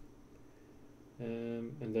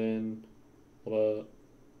 and then a lot of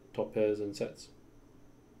top pairs and sets.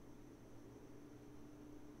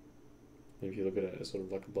 And if you look at it as sort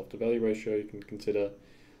of like a bluff to value ratio, you can consider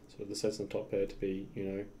sort of the sets and top pair to be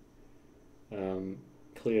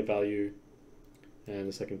clear value, and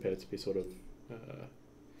the second pair to be sort of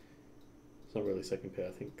it's not really second pair.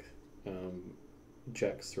 I think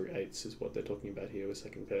jacks through eights is what they're talking about here with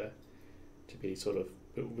second pair, to be sort of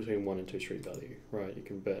between 1 and 2 street value, right? You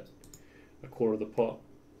can bet a quarter of the pot,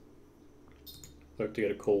 hope to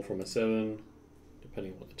get a call from a 7,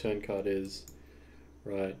 depending on what the turn card is,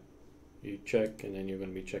 right? You check, and then you're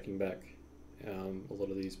going to be checking back. A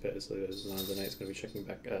lot of these pairs, so there's 9s and 8s, going to be checking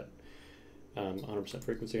back at 100%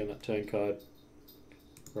 frequency on that turn card,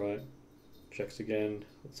 right? Checks again.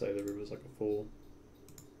 Let's say the river's like a 4.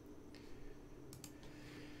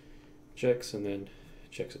 Checks and then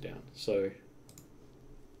checks it down. So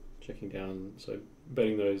checking down, so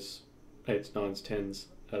betting those 8s, 9s, 10s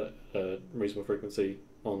at a reasonable frequency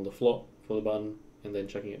on the flop for the button, and then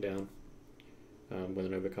checking it down when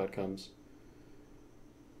an overcard comes.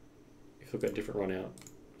 If you look at a different run out,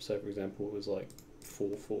 say for example it was like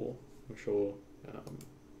 4-4, I'm sure.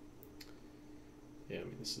 Yeah, I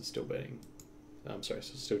mean this is still betting. Sorry,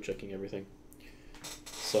 so still checking everything.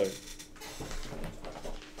 So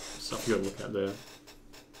stuff you got to look at there.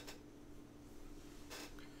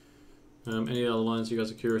 Any other lines you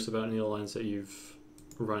guys are curious about? Any other lines that you've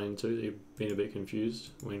run into that you've been a bit confused?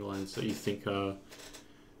 Any lines that you think are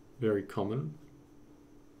very common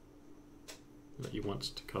that you want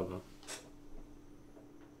to cover?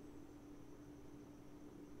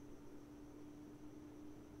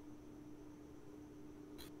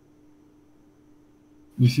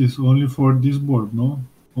 This is only for this board, no?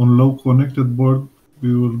 On low connected board,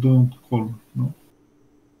 we will don't call, no?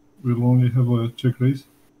 We'll only have a check raise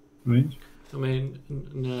range. I mean,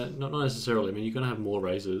 no, not necessarily. I mean, you're going to have more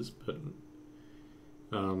raises, but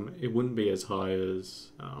it wouldn't be as high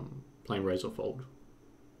as playing raise or fold.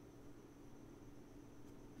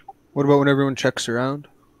 What about when everyone checks around?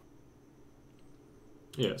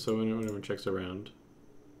 Yeah, so when everyone checks around,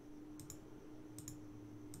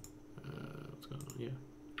 what's going on? Yeah.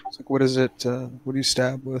 It's like, what is it? What do you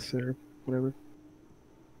stab with, or whatever?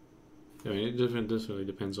 I mean, it definitely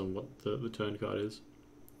depends on what the turn card is.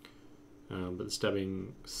 But the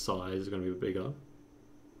stabbing size is going to be bigger.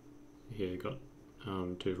 Here you've got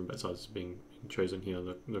 2 different bet sizes being chosen here,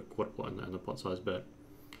 the quarter pot and the pot size bet.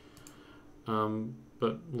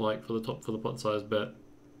 But like for the pot size bet,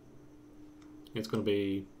 it's going to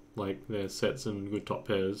be like their sets and good top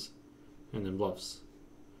pairs, and then bluffs.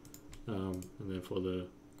 And then for the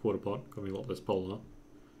quarter pot, got to be a lot less polar.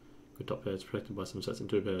 Good top pairs protected by some sets and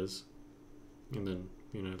 2 pairs, and then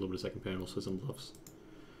a little bit of second pair and also some bluffs.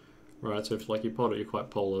 Right, so if like you pot it, you're quite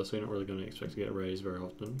polar, so you're not really going to expect to get raised very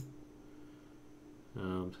often.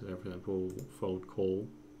 So for example, fold call.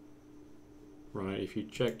 Right, if you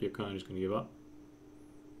check, you're kind of just going to give up.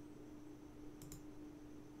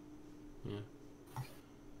 Yeah.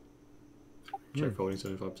 Check folding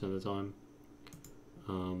 75% of the time.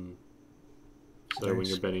 So when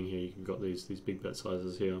you're betting here, you've got these big bet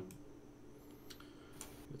sizes here.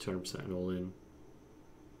 200% and all in.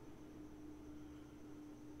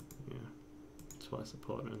 Yeah, twice the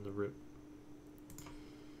pot and the rip.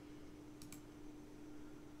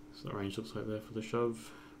 So the range looks like there for the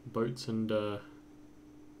shove. Boats and ace-high.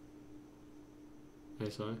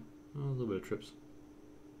 Oh, a little bit of trips.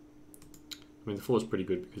 I mean, the 4 is pretty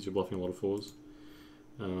good because you're bluffing a lot of 4s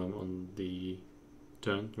on the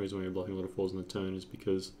turn. The reason why you're bluffing a lot of 4s on the turn is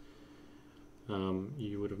because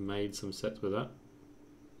you would have made some sets with that,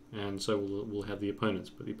 and so we'll have the opponents,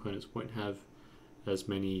 but the opponents won't have as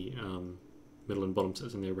many middle and bottom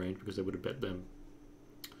sets in their range because they would have bet them.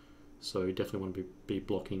 So you definitely want to be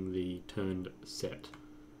blocking the turned set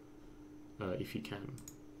if you can.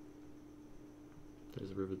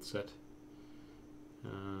 There's a rivered set.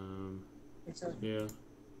 Yeah.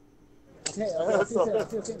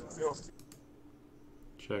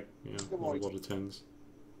 Check, yeah, a lot of 10s.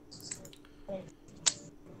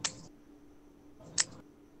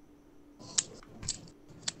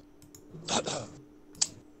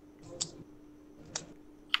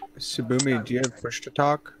 Subumi, do you have push to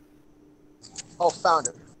talk? Oh, found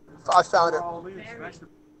it. I found it.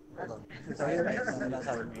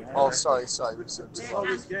 Oh, sorry.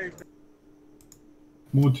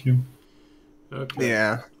 Mute him. Okay.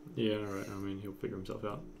 Yeah. Yeah, alright, I mean, he'll figure himself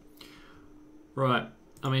out. Right,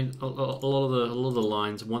 I mean, a lot of the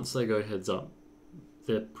lines, once they go heads up,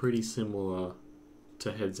 they're pretty similar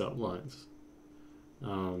to heads up lines.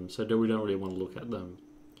 So we don't really want to look at them.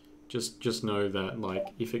 Just know that, like,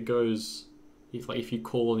 if it goes, if you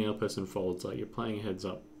call and the other person folds, like, you're playing heads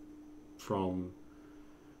up from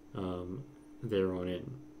there on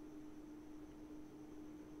in.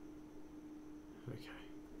 Okay.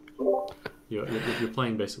 You're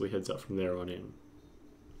playing basically heads up from there on in.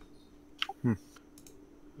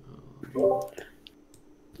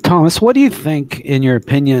 Thomas, what do you think, in your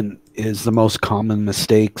opinion, is the most common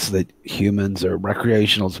mistakes that humans or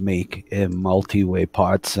recreationals make in multi-way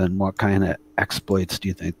pots, and what kind of exploits do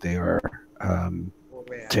you think they are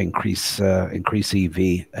to increase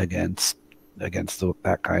EV against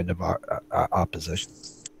that kind of opposition?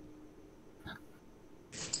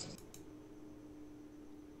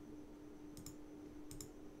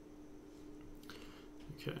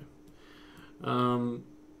 Okay.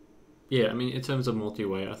 Yeah, I mean, in terms of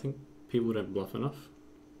multi-way, I think people don't bluff enough.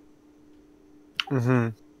 Mm-hmm.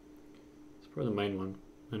 It's probably the main one,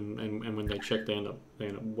 and when they check, they end up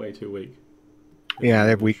way too weak. Yeah, they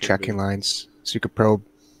have weak checking lines, so you could probe.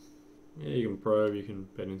 Yeah, you can probe, you can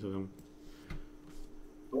bet into them.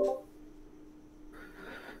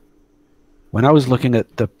 When I was looking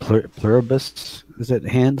at the pluribus, is it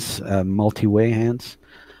hands, multi-way hands?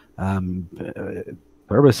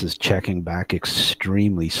 Pluribus is checking back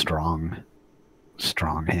extremely strong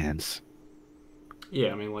hands.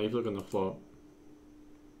 Yeah, I mean, like, if you look on the flop,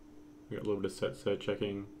 we got a little bit of set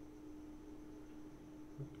checking.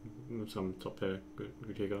 Some top pair, good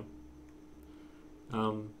kicker.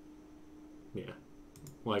 Yeah,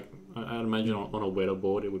 like, I'd imagine on a wetter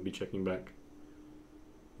board it would be checking back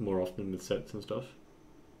more often with sets and stuff.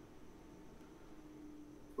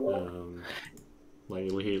 Like,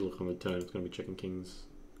 you'll look on the turn, it's going to be checking kings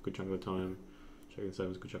a good chunk of the time, checking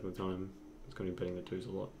sevens a good chunk of the time. It's going to be betting the twos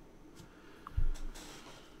a lot.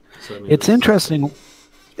 So, I mean, it's interesting.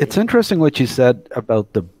 It's interesting what you said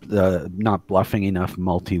about the not bluffing enough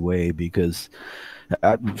multi-way, because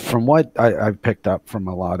from what I've picked up from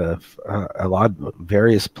a lot of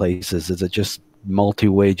various places, is it just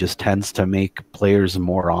multi-way just tends to make players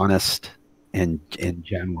more honest in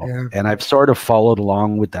general. Yeah. And I've sort of followed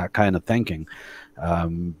along with that kind of thinking,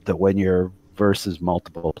 that when you're versus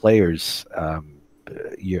multiple players,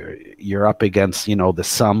 you're up against, the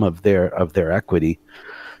sum of their equity.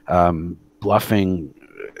 Bluffing,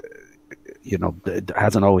 it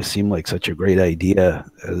hasn't always seemed like such a great idea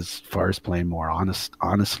as far as playing more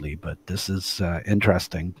honestly, but this is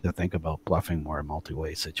interesting to think about bluffing more in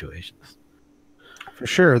multi-way situations. For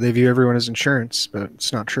sure, they view everyone as insurance, but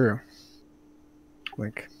it's not true.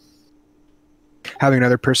 Like, having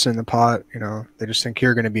another person in the pot, they just think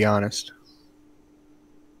you're going to be honest.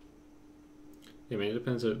 Yeah, I mean, it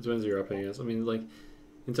depends who you're up against. I mean, like,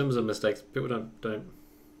 in terms of mistakes, people don't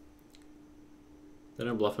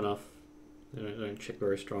bluff enough. They don't check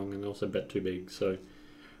very strong, and they also bet too big. So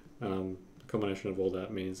the combination of all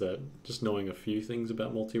that means that just knowing a few things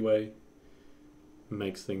about multi-way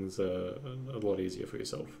makes things a lot easier for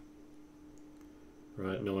yourself.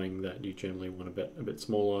 Right, knowing that you generally want to bet a bit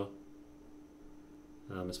smaller,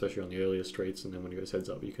 especially on the earlier streets, and then when it goes heads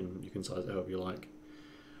up, you can size it however you like.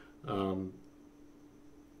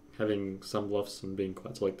 Having some bluffs and being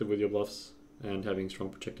quite selective with your bluffs, and having strong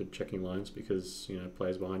protected checking lines because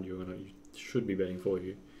players behind you and you should be betting for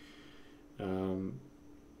you,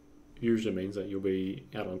 usually means that you'll be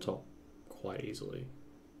out on top quite easily.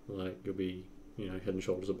 Like you'll be head and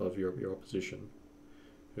shoulders above your opposition,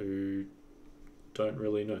 who don't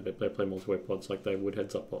really know. They play multi-way pots like they would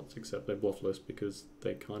heads up pots, except they bluff less because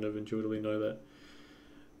they kind of intuitively know that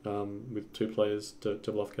with two players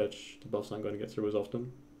to bluff catch, the bluffs aren't going to get through as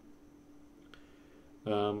often.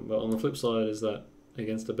 But on the flip side is that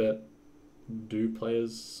against a bet, do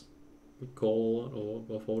players call a lot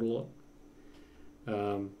or fold a lot?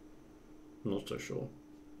 I'm not so sure.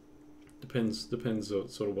 Depends on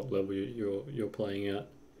sort of what level you're playing at.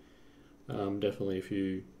 Definitely, if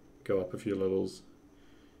you go up a few levels,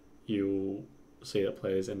 you'll see that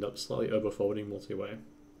players end up slightly overfolding multi-way,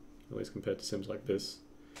 at least compared to sims like this,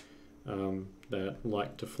 that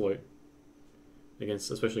like to float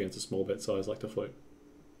especially against a small bet size, like to float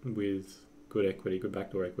with good equity, good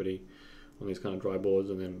backdoor equity on these kind of dry boards,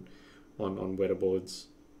 and then on wetter boards,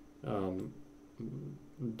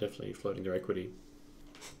 definitely floating their equity.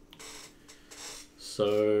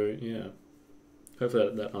 So yeah,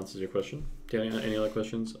 hopefully that answers your question. Do you have any other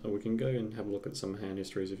questions? We can go and have a look at some hand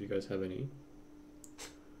histories if you guys have any.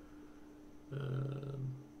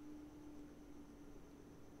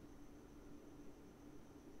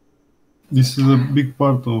 This is a big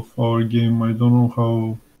part of our game. I don't know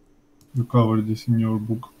how you cover this in your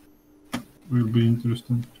book. Will be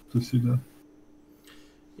interesting to see that.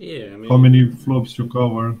 Yeah, I mean, how many flops you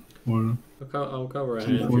cover, or I'll cover a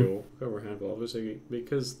handful. Obviously,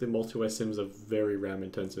 because the multi-way sims are very RAM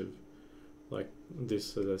intensive. Like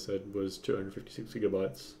this, as I said, was 256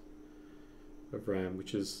 gigabytes of RAM,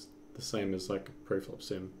 which is the same as like a preflop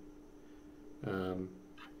sim.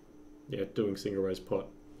 Yeah, doing single raise pot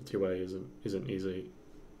multi-way isn't easy.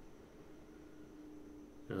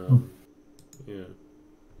 Yeah.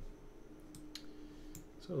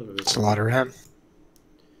 So it's a lot of RAM.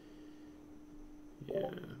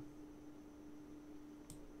 Yeah.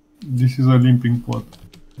 this is a limping pot.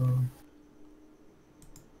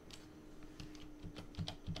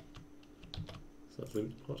 Is that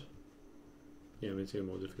limped pot? Yeah, I mean it's even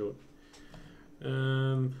more difficult. Where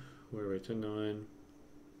are we? 10-9.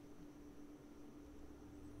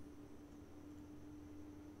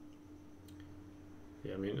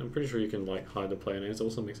 Yeah, I mean, I'm pretty sure you can like hide the player names. It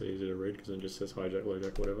also makes it easier to read because it just says hijack,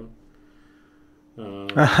 lowjack, whatever.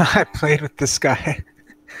 I played with this guy.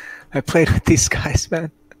 I played with these guys,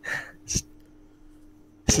 man. This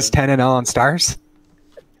is 10 and L on stars?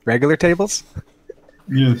 Regular tables?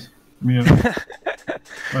 Yes, yeah.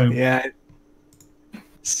 Yeah.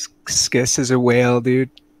 Skis is a whale, dude.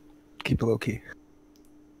 Keep it low key.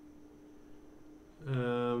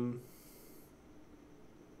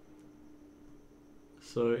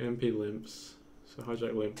 So MP limps, so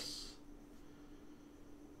hijack limps,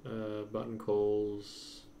 button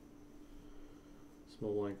calls,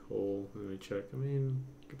 small blind call, let me check. I mean,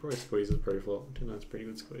 you could probably squeeze it pretty flop. 2-9's pretty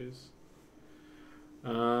good squeeze.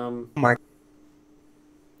 My.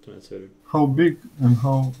 How big and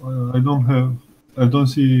how I don't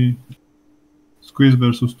see squeeze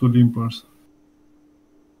versus two limpers.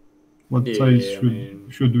 What size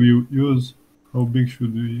should we use? How big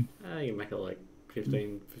should we? You can make it like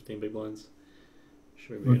 15 big blinds.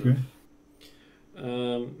 Should be okay.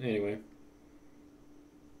 Enough. Anyway.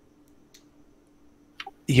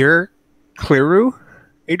 You're Clearu,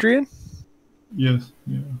 Adrian? Yes.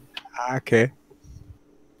 Yeah. Okay.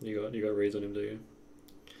 You got reads on him, do you?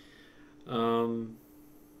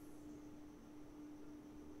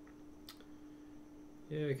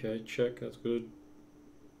 Yeah. Okay. Check. That's good.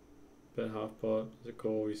 Bet half pot. Is it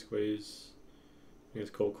call? We squeeze. I think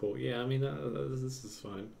it's call. Yeah, I mean this is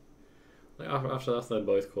fine. Like after they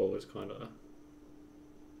both call, it's kind of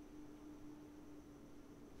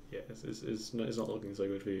it's not looking so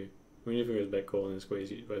good for you. I mean, if it was bet call and then squeeze,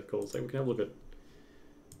 you both call. So we can have a look at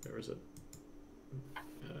where is it?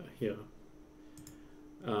 Here.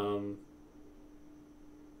 Like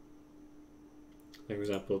for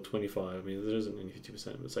example, 25. I mean, there isn't any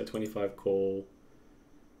 50%, but say 25 call,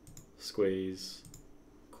 squeeze.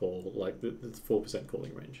 call, like the 4%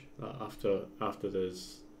 calling range after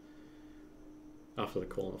the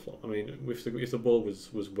call on the flop. I mean, if the board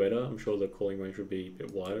was wetter, I'm sure the calling range would be a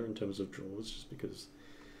bit wider in terms of draws, just because.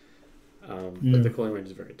 But the calling range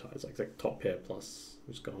is very tight. It's like top pair plus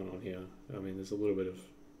what's going on here. I mean, there's a little bit of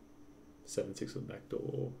 7-6 with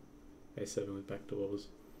backdoor, A7 with backdoors.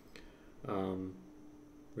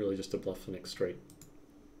 Really just to bluff the next street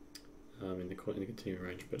in the continuing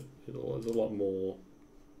range, but there's a lot more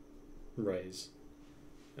raise,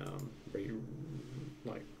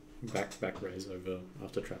 like back raise over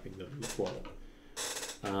after trapping the flop.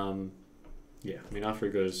 Yeah, I mean after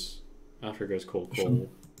it goes call,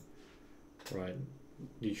 right?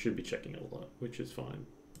 You should be checking it a lot, which is fine.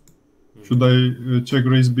 Should I check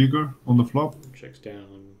raise bigger on the flop? Checks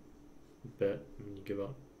down, bet, and you give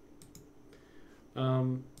up.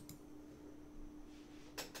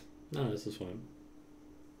 No, this is fine.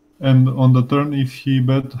 And on the turn, if he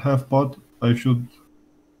bet half pot, I should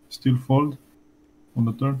still fold on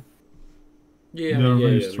the turn. Yeah, They're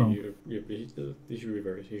very yeah. strong. He should be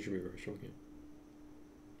very strong here.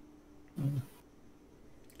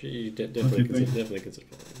 You definitely consider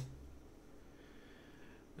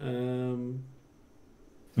folding.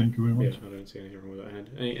 Thank you very much. Yeah, I don't see anything wrong with that hand.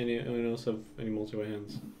 Anyone else have any multi-way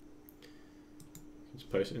hands? Just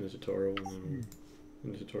post it in the tutorial, and then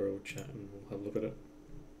in the tutorial chat, and we'll have a look at it.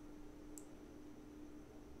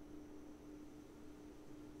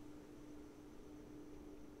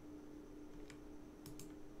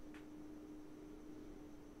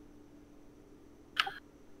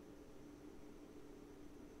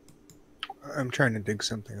 I'm trying to dig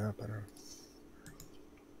something up. I don't know.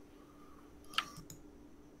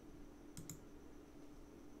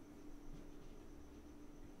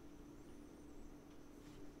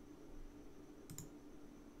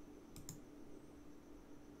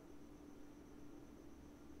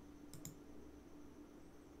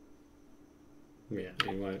 Yeah,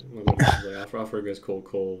 anyway, after it goes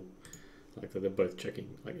call, like they're both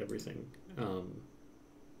checking like everything.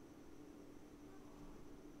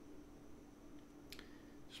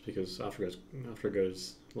 Just because after it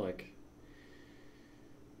goes like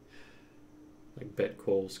bet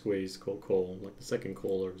call, squeeze, call, like the second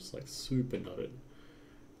caller is like super nutted,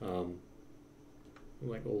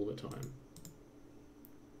 like all the time.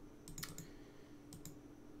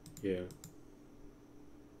 Yeah.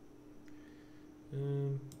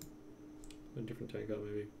 A different take out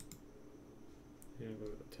maybe. Yeah, go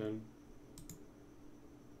with a 10.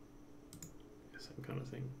 Same kind of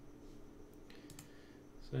thing.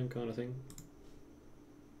 Same kind of thing.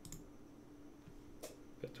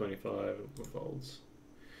 Bet 25, folds.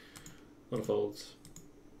 A lot of folds.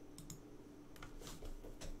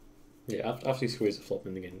 Yeah, after you squeeze the flop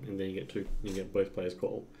in again, and then you get both players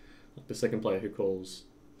call. Like the second player who calls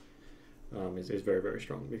is very, very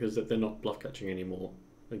strong, because they're not bluff catching anymore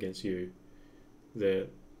against you. They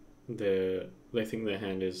think their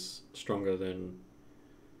hand is stronger than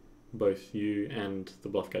both you and the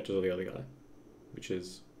bluff catchers or the other guy, which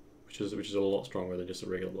is a lot stronger than just a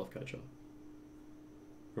regular bluff catcher,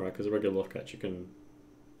 right? Because a regular bluff catcher can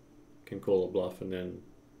call a bluff, and then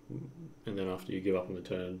after you give up on the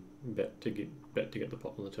turn, bet to get the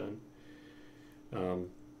pop on the turn.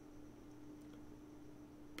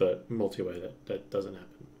 But multi-way, that doesn't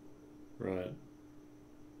happen, right?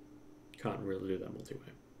 Can't really do that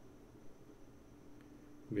multi-way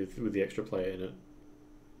with the extra player in it.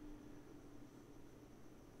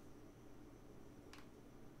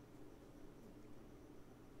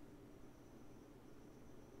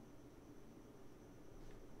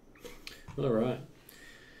 All right.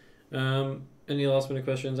 Any last minute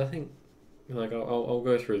questions? I think, like, I'll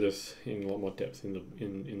go through this in a lot more depth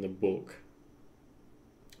in the book.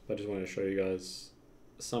 I just wanted to show you guys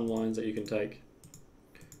some lines that you can take,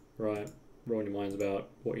 right? Roll your minds about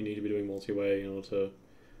what you need to be doing multi-way in order to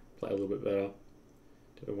play a little bit better.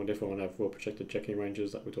 Definitely want to have well protected checking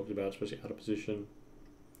ranges like we talked about, especially out of position.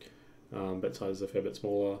 Bet sizes a fair bit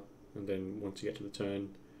smaller, and then once you get to the turn,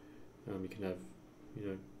 you can have,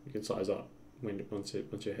 you can size up once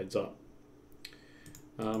your head's up.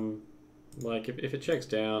 Like if it checks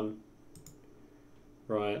down,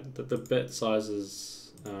 right, the bet sizes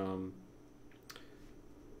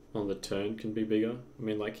on the turn can be bigger. I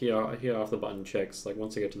mean, like here after the button checks, like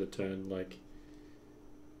once they get to the turn, like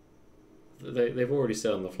they've already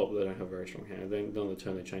said on the flop that they don't have a very strong hand. Then on the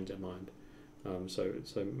turn they change their mind. So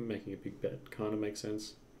making a big bet kind of makes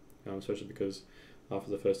sense, especially because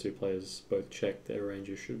after the first two players both check, their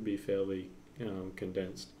ranges should be fairly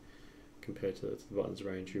condensed compared to the button's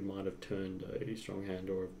range, who might have turned a strong hand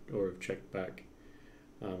or have checked back.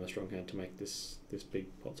 a strong hand to make this big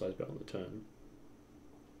pot size bet on the turn.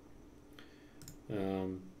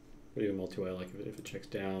 But even multi-way, like if it checks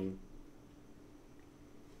down,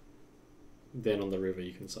 then on the river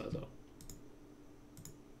you can size up.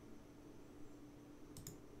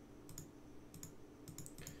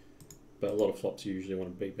 But a lot of flops you usually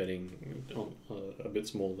want to be betting on a bit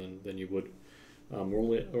smaller than you would,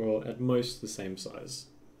 or at most the same size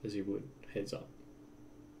as you would heads up.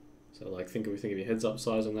 So like think of your heads up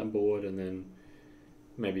size on that board, and then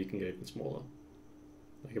maybe you can get even smaller.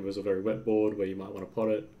 Like if it was a very wet board where you might want to pot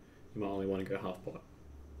it, you might only want to go half pot,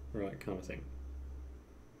 right, kind of thing.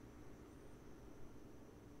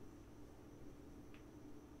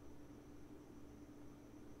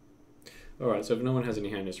 Alright, so if no one has any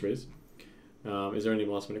hand raised, is there any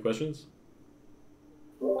last minute questions?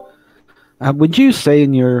 Would you say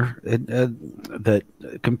in your that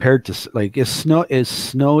compared to like is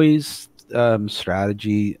Snowy's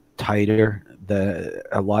strategy tighter,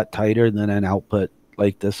 a lot tighter than an output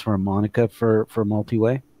like this from Monica for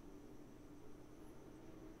multi-way?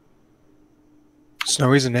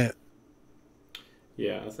 Snowy's a nit.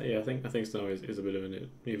 Yeah, I think Snow is a bit of a nit,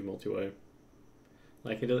 even multi-way.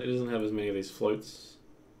 Like it doesn't have as many of these floats.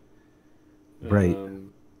 Right.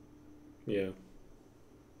 Yeah.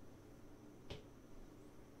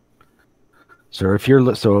 So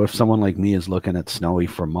if someone like me is looking at Snowy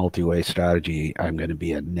for multi-way strategy, I'm going to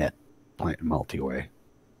be a nit playing multi-way.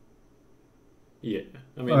 Yeah,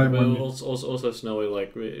 I mean, also Snowy,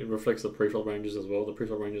 like it reflects the preflop ranges as well. The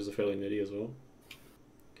preflop ranges are fairly nitty as well.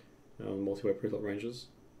 Multi-way preflop ranges.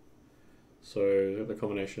 So the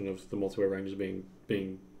combination of the multi-way ranges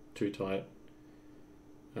being too tight,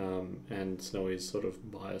 and Snowy's sort of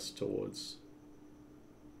biased towards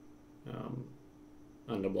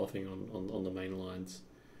under bluffing on the main lines,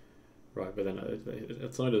 right? But then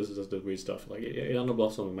it's not just the weird stuff. Like it under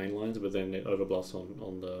bluffs on the main lines, but then it over bluffs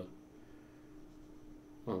on the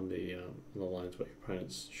lines where your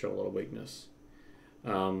opponents show a lot of weakness.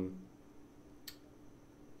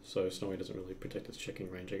 So Snowy doesn't really protect its checking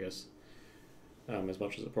range, I guess, as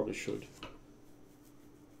much as it probably should.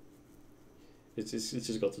 It's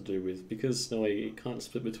just got to do with, because Snowy can't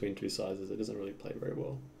split between two sizes, it doesn't really play very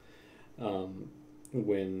well.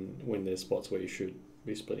 When there's spots where you should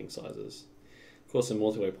be splitting sizes. Of course, in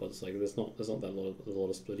multi-way pots, like there's not that a lot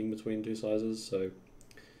of splitting between two sizes, so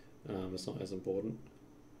it's not as important.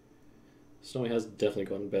 Snowy has definitely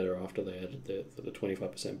gotten better after they added the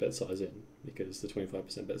 25% bet size in, because the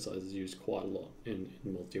 25% bet size is used quite a lot in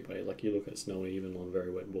multi-way. Like you look at Snowy, even on very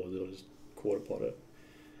wet boards, it'll just quarter pot it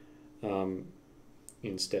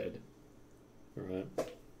instead, right?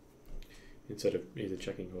 Instead of either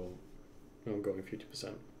checking or going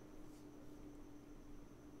 50%.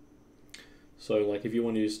 So like if you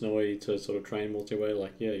want to use Snowy to sort of train multi-way,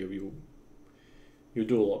 like yeah, you'll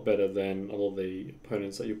do a lot better than a lot of the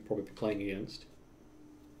opponents that you'll probably be playing against.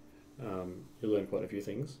 You'll learn quite a few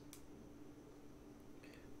things,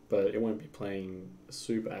 but it won't be playing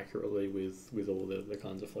super accurately with all the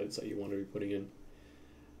kinds of floats that you want to be putting in,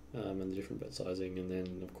 and the different bet sizing. And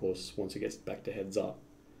then of course once it gets back to heads up,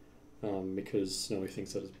 because Snowy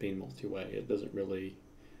thinks that it's been multi-way, it doesn't really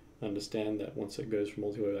understand that once it goes from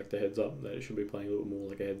multi-way back to heads up, that it should be playing a little more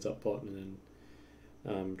like a heads up pot, and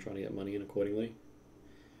then trying to get money in accordingly.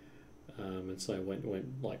 And so went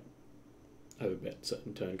like overbet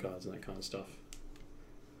certain turn cards and that kind of stuff.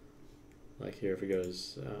 Like here, if it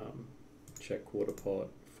goes check, quarter pot,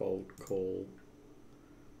 fold, call,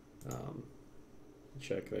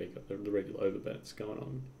 check, there you got the regular overbets going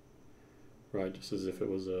on, right? Just as if it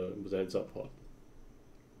was a heads up pot.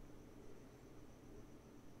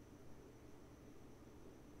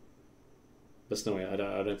 But Snowy, I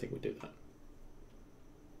don't think we do that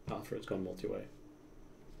after it's gone multi-way.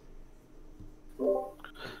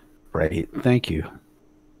 Right. Thank you.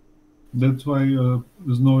 That's why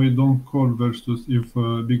Snowy don't call versus if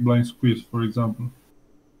big blind squeeze, for example.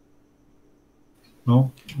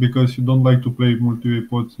 No, because you don't like to play multi-way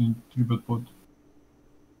pots in 3-bet pot.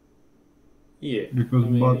 Yeah. Because I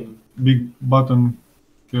mean, big button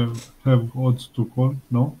can have odds to call,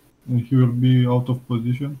 no, and he will be out of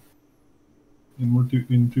position in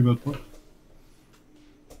 3-bet pot.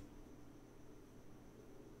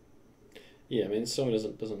 yeah, I mean, Snowy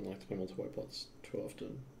doesn't like to play multi-way pots too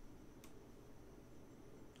often.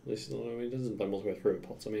 At least, I mean, he doesn't play multi-way 3-bet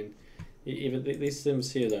pots. I mean, even these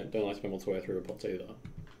sims here don't like to play multi-way 3-bet pots either.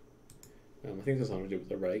 I think there's something to do with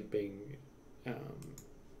the rake being, ends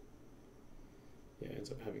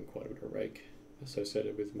up having quite a bit of rake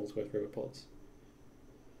associated with multi-way 3-bet pots,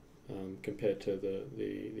 compared to the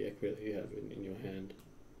equity that you have in your hand.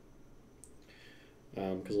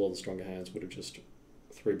 because a lot of the stronger hands would have just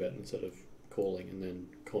 3-bet instead of calling and then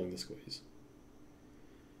calling the squeeze.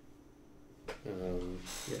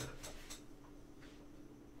 Yeah.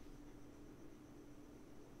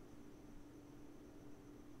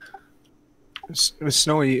 With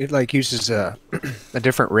Snowy, it like uses a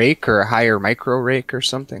different rake or a higher micro rake or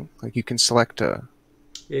something. Like you can select a.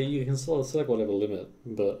 Yeah, you can select whatever limit,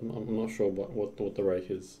 but I'm not sure what the rake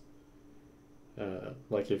is.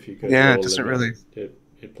 Like if you go Yeah, lower it doesn't limit, really.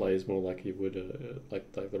 it plays more like you would like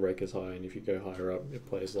the rake is high, and if you go higher up, it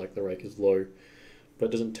plays like the rake is low, but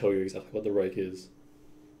it doesn't tell you exactly what the rake is,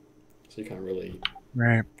 so you can't really.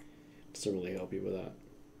 Right. Doesn't really help you with that.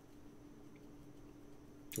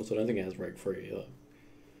 Also, I don't think it has rake free either.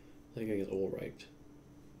 I think it's all raked.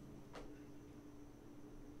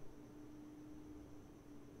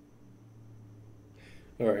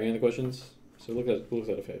 All right, any other questions? So look at a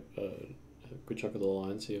good chunk of the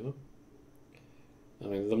lines here. I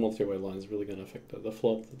mean, the multi-way line is really going to affect the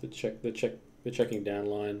flop. The checking down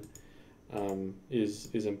line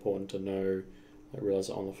is important to know. I realise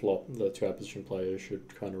that on the flop, the 2 out position players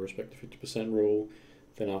should kind of respect the 50% rule.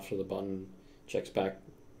 Then after the button checks back,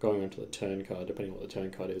 going onto the turn card, depending on what the turn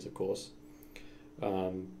card is, of course.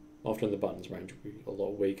 Often the button's range will be a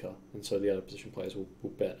lot weaker, and so the other position players will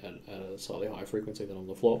bet at a slightly higher frequency than on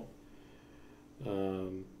the flop.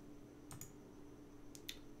 Like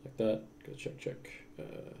that. Go check.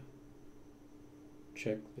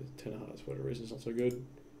 Check the 10 of hearts for whatever reason it's not so good.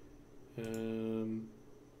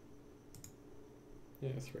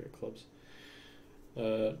 Yeah, 3 of clubs.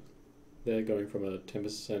 They're going from a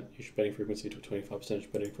 10% betting frequency to a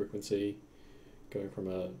 25% betting frequency, going from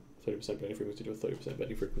a 30% betting frequency to a 30%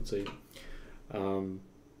 betting frequency.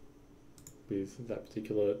 With that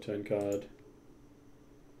particular turn card,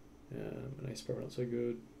 an ace probably not so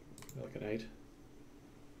good, like an 8.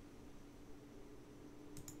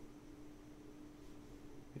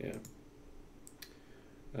 Yeah.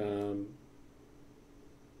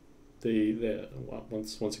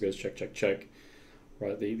 Once it goes check,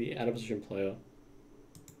 right? The out of position player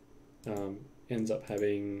ends up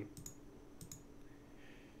having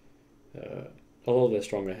a lot of their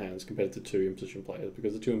stronger hands compared to 2 in position players,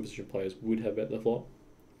 because the 2 in position players would have bet the flop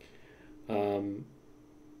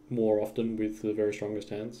more often with the very strongest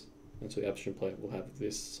hands, and so the out of position player will have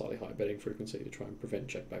this slightly higher betting frequency to try and prevent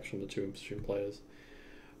checkbacks from the 2 in position players.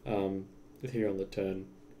 Here on the turn,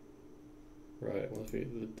 right? Well,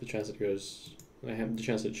 the chance that it goes, the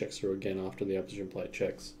chance that it checks through again after the opposition player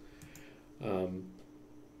checks, is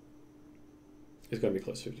going to be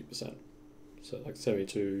close to 50%. So like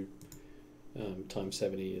 72 times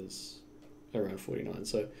 70 is around 49.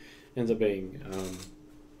 So it ends up being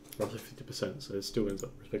roughly 50%. So it still ends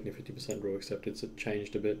up respecting 50% rule, except it's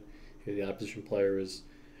changed a bit. Here the opposition player is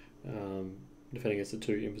defending against the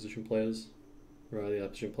 2 in position players. Right, the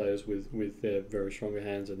opposition players with their very stronger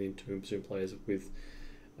hands, and the 2 in position players with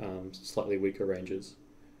slightly weaker ranges.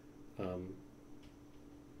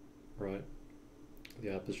 Right,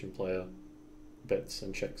 the opposition player bets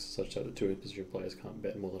and checks such that the 2 in position players can't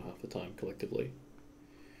bet more than half the time collectively.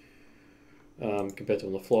 Compared to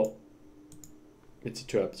on the flop, it's the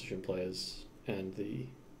 2 out position players and the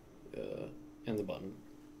button.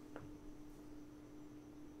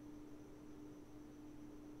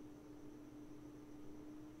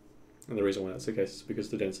 And the reason why that's the case is because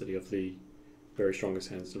the density of the very strongest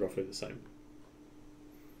hands is roughly the same.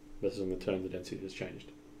 Versus on the turn, the density has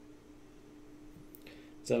changed.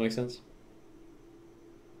 Does that make sense?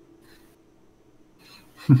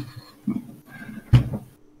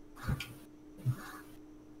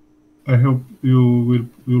 I hope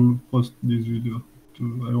you'll post this video.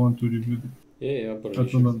 I want to review it. Yeah, I'll put it I on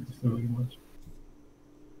don't YouTube. understand very much.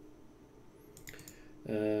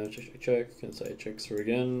 Check. Can say check through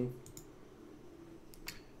again.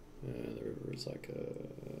 The river is like a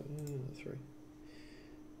 3.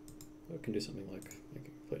 I can do something like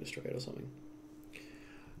play it straight or something.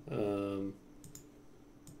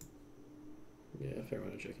 Yeah, a fair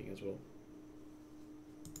amount of checking as well.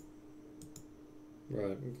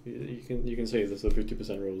 Right, you can see there's the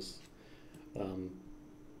 50% rules. The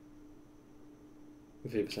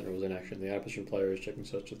 50% rules in action. The out position player is checking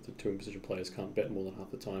such that the 2 in position players can't bet more than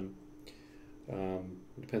half the time.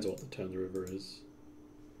 It depends on what the turn the river is.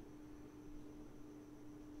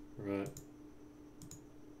 Right.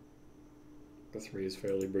 The 3 is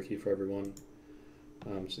fairly bricky for everyone.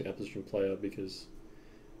 So the opposition player, because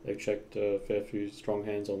they've checked a fair few strong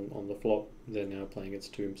hands on the flop, they're now playing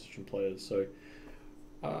against 2 in position players. So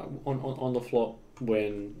on the flop,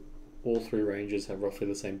 when all 3 ranges have roughly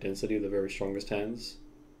the same density, the very strongest hands,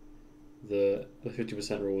 the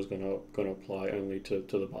 50% rule is going to apply only to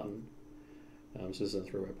the button. So this is a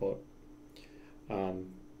three-way pot.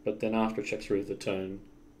 But then after it checks through the turn,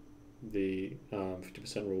 the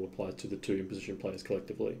 50% rule applies to the two in-position players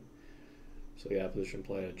collectively. So the out-of-position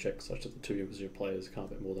player checks such that the two in-position players can't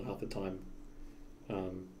bet more than half the time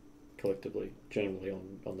collectively, generally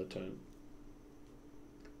on the turn.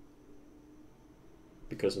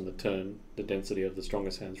 Because on the turn, the density of the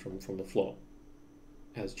strongest hands from the flop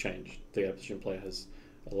has changed. The out-of-position player has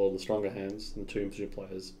a lot of the stronger hands, and the two in-position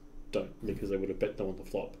players don't, because they would have bet them on the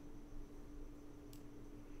flop.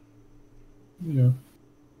 Yeah.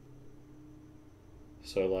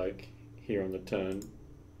 So like here on the turn,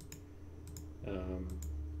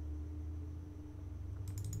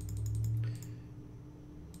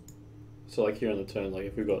 like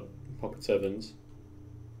if we've got pocket sevens,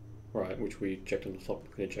 right, which we checked on the flop,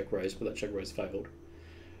 we're going to check raise, but that check raise failed.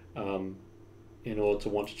 In order to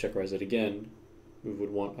want to check raise it again, we would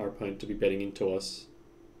want our opponent to be betting into us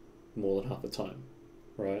more than half the time,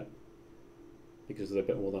 right? Because if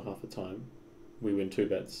they bet more than half the time, we win 2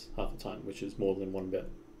 bets half the time, which is more than 1 bet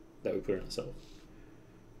that we put in ourselves.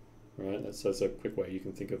 Right? That's a quick way you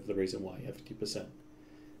can think of the reason why you have 50%.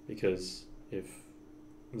 Because if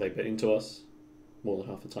they bet into us more than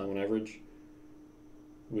half the time on average,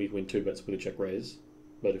 we win 2 bets with a check raise.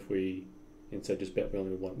 But if we instead just bet, we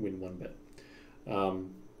only win 1 bet.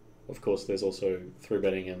 Of course, there's also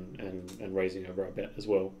 3-betting and raising over our bet as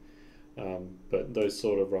well. But those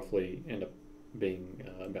sort of roughly end up being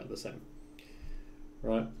about the same.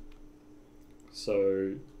 Right?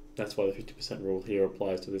 So that's why the 50% rule here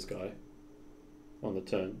applies to this guy on the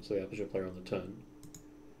turn, so the opposition player on the turn.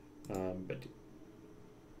 But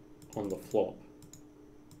on the flop,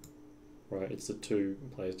 right, it's the 2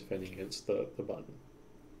 players defending against the button.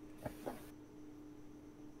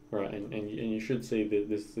 Right, and you should see that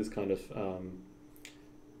this kind of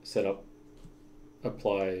setup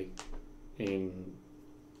apply in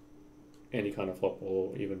any kind of flop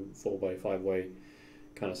or even 4-way, 5-way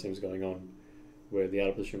kind of things going on, where the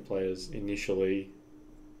out-of-position players initially,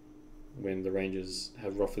 when the ranges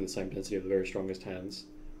have roughly the same density of the very strongest hands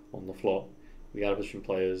on the flop, the out-of-position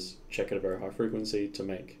players check at a very high frequency to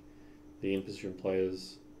make the in-position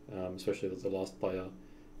players, especially the last player,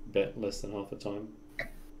 bet less than half the time.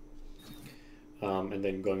 And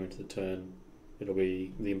then going into the turn, it'll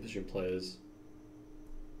be the in-position players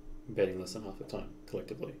betting less than half the time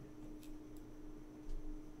collectively.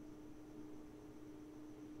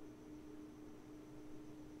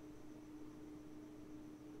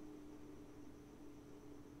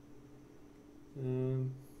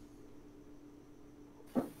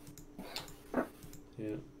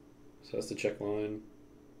 Yeah, so that's the check line.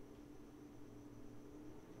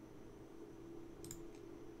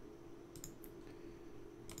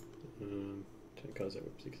 Ten cards that we're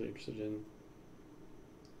particularly interested in.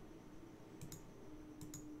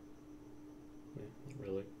 Yeah, not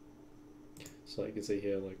really. So you can see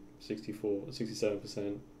here, like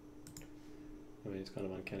 67%. I mean, it's kind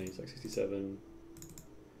of uncanny. It's like 67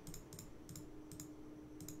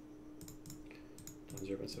 times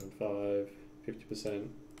 0.75, 50%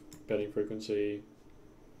 betting frequency.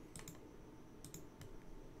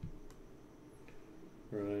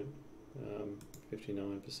 Right.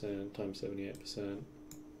 59% times 78%.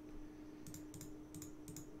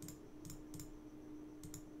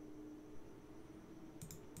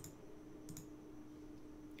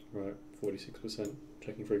 Right, 46%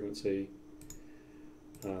 checking frequency.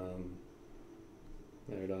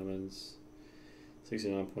 There diamonds,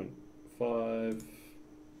 69.5,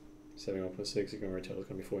 71.6. You're going to retail is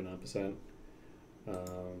going to be 49%.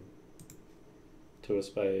 2 of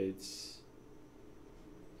spades.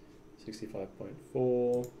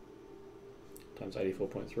 65.4 times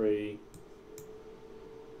 84.3,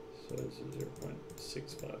 so this is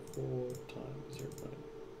 0.654 times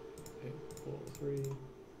 0.843,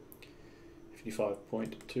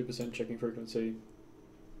 55.2% checking frequency.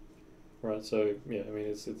 Right, so yeah, I mean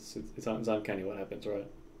it's uncanny what happens, right?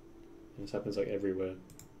 And this happens like everywhere.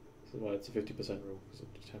 This is why it's a 50% rule, because it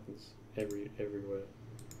just happens everywhere.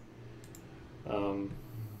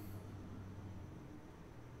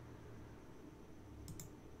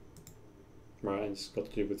 Right, and it's got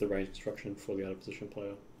to do with the range construction for the out-of-position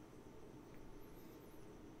player.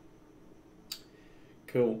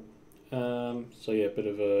 Cool. So yeah, a bit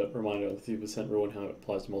of a reminder of the 50% rule and how it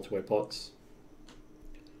applies to multi-way pots.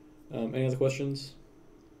 Any other questions?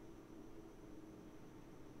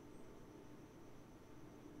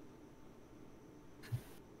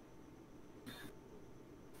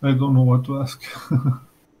 I don't know what to ask.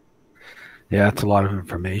 Yeah, it's a lot of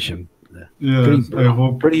information. Yes, I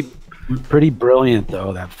hope. Pretty brilliant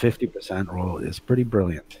though. That 50% rule is pretty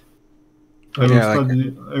brilliant. I will Yeah, like-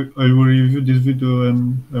 study. I will review this video,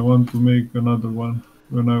 and I want to make another one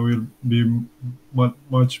when I will be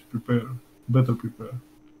much prepared, better prepared.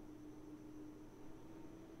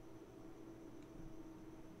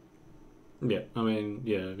 Yeah, I mean,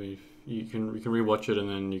 if you can rewatch it and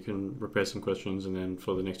then you can prepare some questions, and then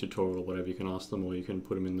for the next tutorial or whatever, you can ask them, or you can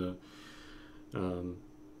put them in the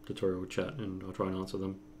tutorial chat, and I'll try and answer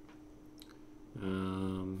them.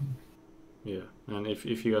 Yeah, and if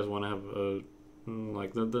you guys want to have a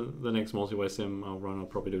like the next multi-way sim I'll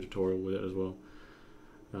probably do a tutorial with it as well.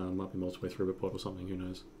 Might be multi-way throughput or something, who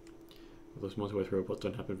knows. Those multi-way throughputs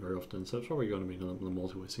don't happen very often, so it's probably going to be the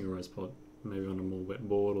multi-way single raise pot, maybe on a more wet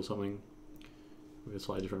board or something with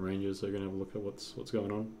slightly different ranges. So you're going to have a look at what's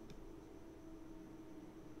going on.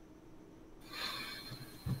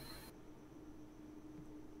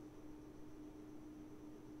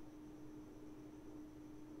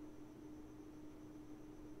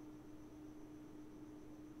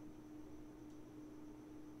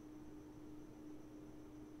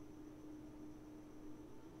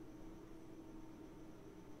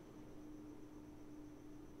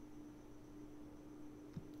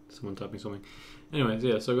 Someone typing something. Anyways,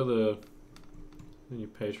 yeah, so I got the new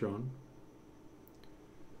Patreon.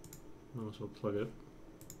 Might as well plug it.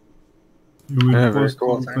 You will Yeah, very post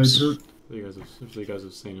cool, on thanks. Patreon. If you guys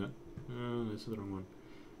have seen it. This is the wrong one.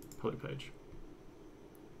 Public page.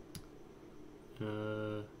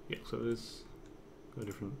 Yeah, so there's got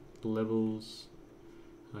different levels.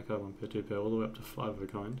 Like I 1 pair, 2 pair, all the way up to 5 of a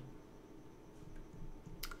kind.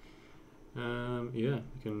 Yeah,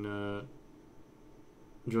 you can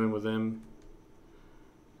join with them.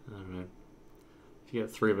 I don't know. If you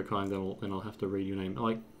get 3 of a kind, then I'll have to read your name.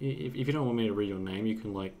 Like, if you don't want me to read your name, you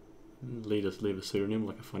can like leave a pseudonym,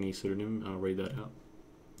 like a funny pseudonym. I'll read that out.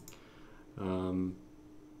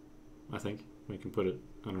 I think we can put it.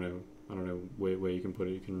 I don't know where you can put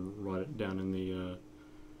it. You can write it down in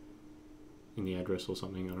the address or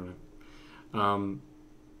something. I don't know.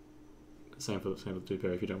 Same for the 2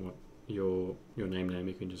 pair. If you don't want your name,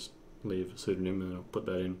 you can just leave a pseudonym, and I'll put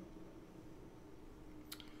that in.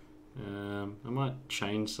 I might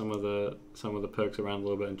change some of the perks around a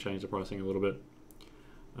little bit and change the pricing a little bit,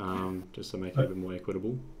 just to make it a bit more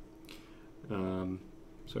equitable.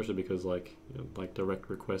 Especially because like direct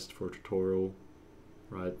request for a tutorial,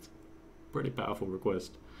 right? Pretty powerful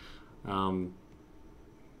request.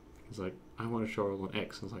 It's like, I want a tutorial on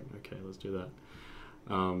X. I was like, okay, let's do that.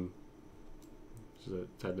 It's a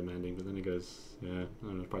tad demanding, but then it goes, yeah, I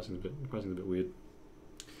don't know, pricing's a bit weird.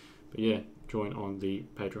 But yeah, join on the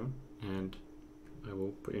Patreon, and I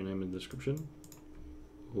will put your name in the description,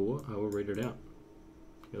 or I will read it out.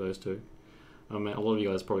 Yeah, those two. A lot of you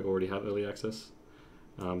guys probably already have early access,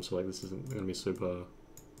 so like this isn't going to be super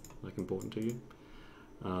like important to you.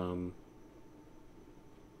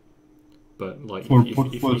 But like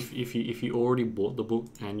if you already bought the book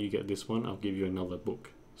and you get this one, I'll give you another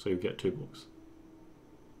book, so you get 2 books.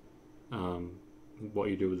 What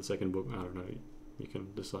you do with the second book, I don't know. You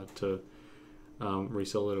can decide to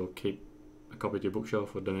resell it or keep a copy to your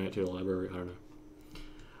bookshelf or donate it to your library. I don't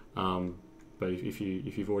know. But if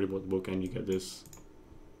you've already bought the book and you get this,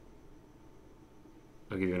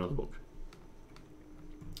 I'll give you another book.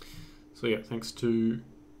 So yeah, thanks to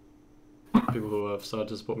people who have started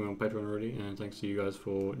to support me on Patreon already, and thanks to you guys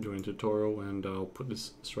for joining the tutorial. And I'll put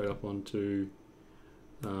this straight up onto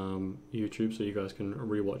YouTube so you guys can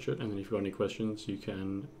rewatch it, and then if you've got any questions you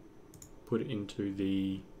can put it into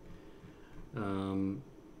the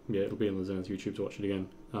yeah, it'll be on the Zenith YouTube to watch it again.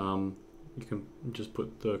 You can just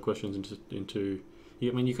put the questions into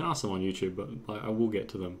I mean, you can ask them on YouTube, but I will get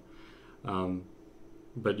to them.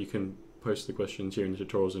 But you can post the questions here in the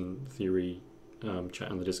tutorials and theory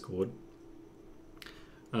chat on the Discord,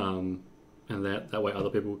 and that way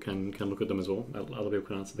other people can look at them as well. Other people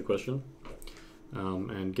can answer the question.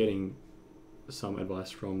 And getting some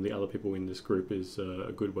advice from the other people in this group is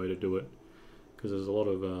a good way to do it, because there's a lot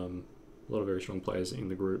of very strong players in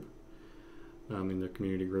the group, in the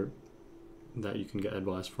community group, that you can get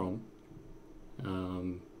advice from,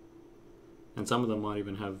 and some of them might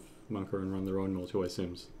even have Munker and run their own multi-way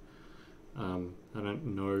sims. I don't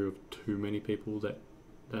know of too many people that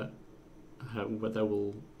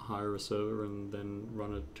will hire a server and then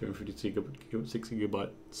run a 256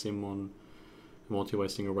 gigabyte sim on multi-way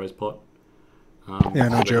single raise pot. Yeah, no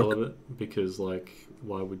for the joke. hell of it, because like,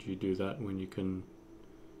 why would you do that when you can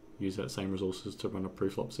use that same resources to run a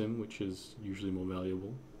preflop sim, which is usually more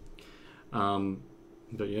valuable?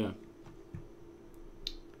 But yeah.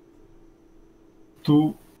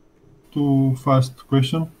 To two fast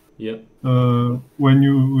questions. Yep. When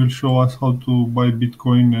you will show us how to buy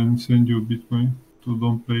Bitcoin and send you Bitcoin to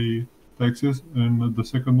don't pay taxes, and the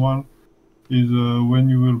second one is when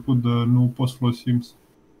you will put the new postflop sims.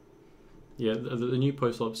 Yeah, the new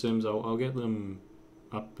postflop sims, I'll get them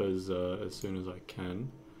up as soon as I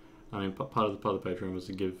can. I mean, part of the Patreon was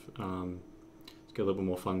to get a little bit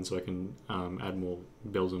more fun, so I can add more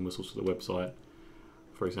bells and whistles to the website.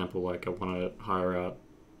 For example, like I want to hire out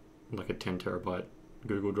like a 10 terabyte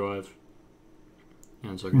Google Drive,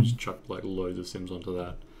 and so I can just chuck like loads of sims onto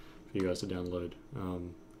that for you guys to download.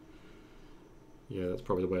 Yeah, that's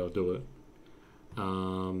probably the way I'll do it.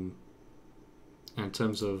 And in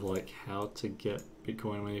terms of like how to get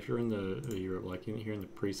Bitcoin, I mean, if you're in the Europe, like here in the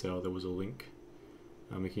pre-sale, there was a link.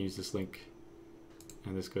 We can use this link,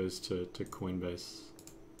 and this goes to Coinbase.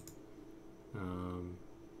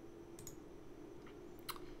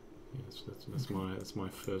 Yes, that's my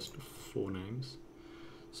first 4 names.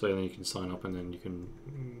 So then you can sign up, and then you can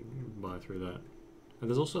buy through that. And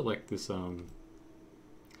there's also like this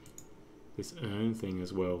this earn thing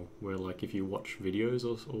as well, where like if you watch videos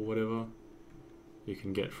or whatever, you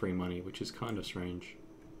can get free money, which is kind of strange.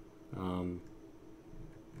 I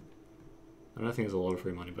don't think there's a lot of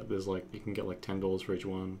free money, but there's like you can get like $10 for each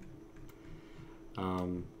one,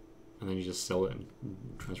 and then you just sell it and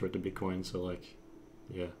transfer it to Bitcoin. So like,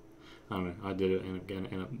 yeah, I don't know. I did it and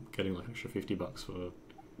end up getting like extra $50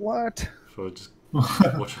 for just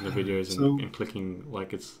watching the videos and clicking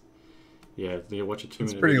like it's you watch a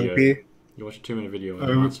 2-minute video. OP. You watch a 2-minute video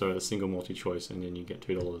and answer a single multi-choice, and then you get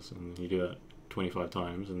 $2, and you do that 25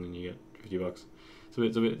 times, and then you get $50. So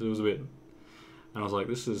it was a bit, and I was like,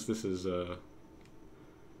 this is a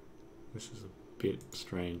bit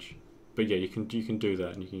strange. But yeah, you can do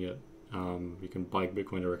that, and you can get you can buy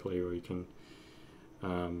Bitcoin directly, or you can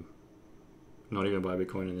not even buy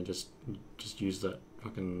Bitcoin and then just use that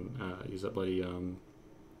fucking use that bloody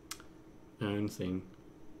earn thing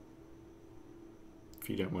if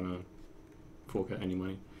you don't want to fork out any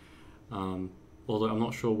money. Although I'm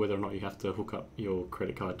not sure whether or not you have to hook up your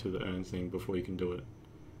credit card to the earn thing before you can do it.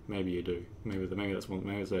 Maybe you do. Maybe that's one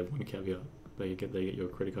caveat. They get your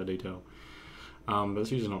credit card detail. But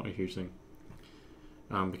it's usually not a huge thing.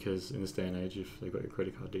 Because in this day and age, if they've got your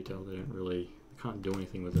credit card detail, they can't do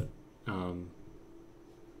anything with it.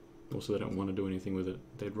 Also, they don't want to do anything with it.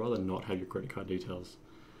 They'd rather not have your credit card details.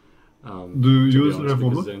 Do you use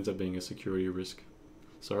Revolut? Because it ends up being a security risk.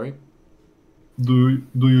 Sorry? Do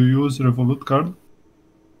you use Revolut card?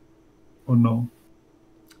 Or no?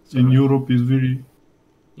 Sorry? In Europe, it's very...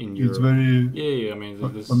 In Europe? It's very... Yeah, I mean,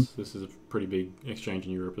 this is a pretty big exchange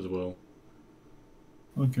in Europe as well.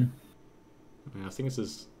 Okay. I think this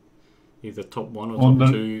is either top 1 or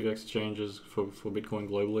top 2 exchanges for Bitcoin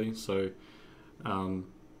globally. So,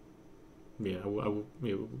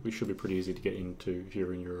 we should be pretty easy to get into if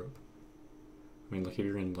you're in Europe. I mean, like if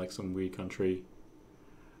you're in like some weird country,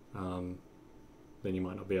 then you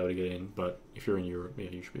might not be able to get in. But if you're in Europe,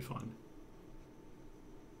 yeah, you should be fine.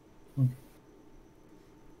 Okay.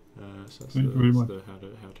 So that's the how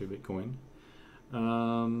to Bitcoin.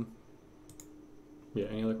 Yeah,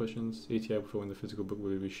 any other questions? ETA before when the physical book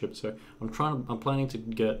will be shipped. So I'm planning to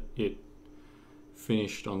get it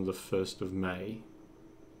finished on the 1st of May.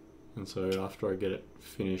 And so after I get it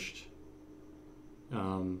finished,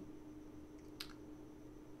 I'll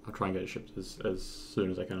try and get it shipped as soon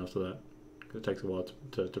as I can after that. Because it takes a while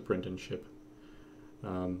to print and ship.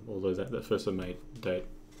 Although that 1st of May date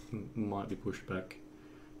might be pushed back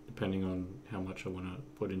depending on how much I want to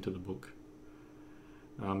put into the book.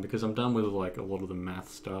 Because I'm done with like a lot of the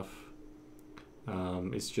math stuff.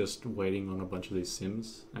 It's just waiting on a bunch of these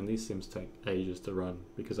sims, and these sims take ages to run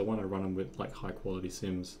because I want to run them with like high quality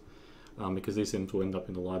sims. Because these sims will end up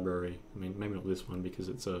in the library. I mean, maybe not this one because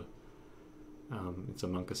it's a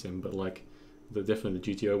Monka sim, but like definitely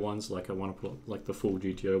the GTO ones. Like I want to put like the full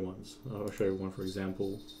GTO ones. I'll show you one for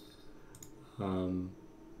example.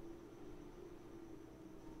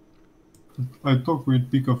 I talk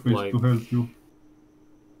with Pikaface to help you.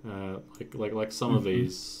 Like some of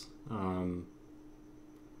these,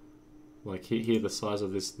 like here the size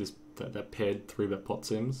of that paired 3-bet pot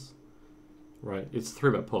sims, right? It's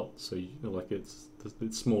 3-bet pot, so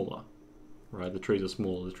it's smaller, right? The trees are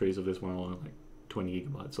smaller. The trees of this one are only like 20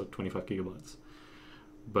 gigabytes or 25 gigabytes,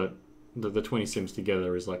 but the 20 sims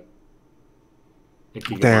together is like a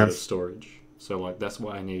gigabyte of storage. So like that's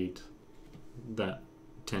why I need that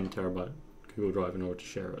 10 terabyte Google Drive in order to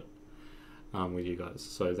share it with you guys.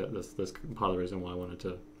 So that's part of the reason why I wanted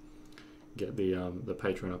to get the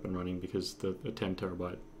Patreon up and running, because the 10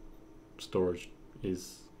 terabyte storage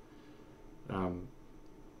is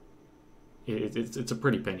it's a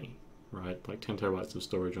pretty penny, right? Like 10 terabytes of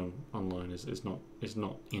storage online is not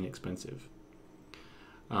inexpensive.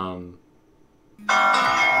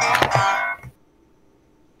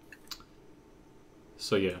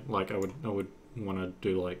 So yeah, like I would want to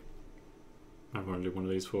do like I want to do one of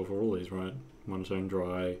these for all these, right? Monotone,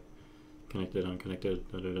 dry, connected, unconnected,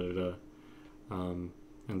 da da da da.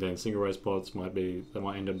 And then single race pots might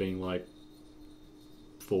end up being like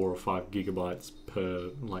 4 or 5 gigabytes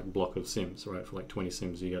per like block of sims, right? For like 20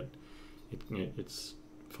 sims, you get it's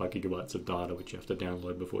 5 gigabytes of data which you have to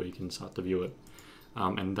download before you can start to view it.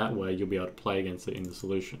 And that way you'll be able to play against it in the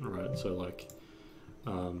solution, right? So like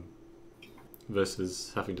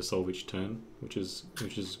versus having to solve each turn, which is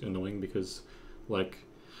annoying because like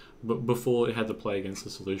before it had to play against the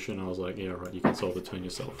solution, I was like, yeah, right, you can solve the turn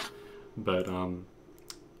yourself. But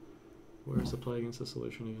where is the play against the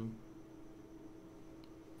solution again?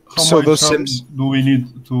 How So much those RAM sims- do we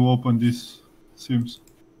need to open these sims?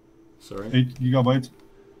 Sorry? 8 gigabytes?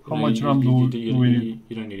 How No, much RAM do we need?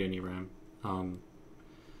 You don't need any RAM.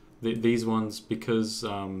 These ones, because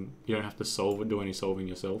you don't have to do any solving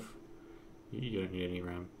yourself, you don't need any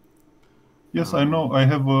RAM. Yes, I know. I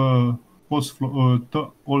have a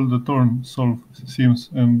all the turn solve sims,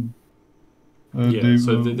 and Yeah,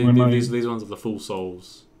 so when these ones are the full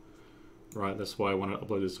solves, right? That's why I want to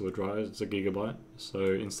upload this to a drive. It's a gigabyte. So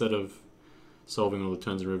instead of solving all the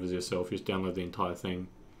turns and rivers yourself, you just download the entire thing,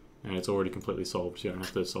 and it's already completely solved. So you don't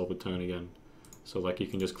have to solve a turn again. So like you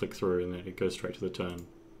can just click through, and then it goes straight to the turn,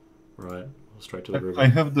 right? Or straight to the river. I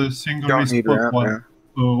have the single Don't race need pot RAM, one,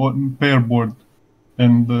 one pair board,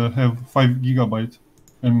 and have 5 gigabytes,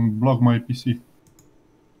 and block my PC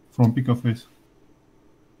from Picaface.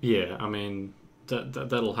 Yeah, I mean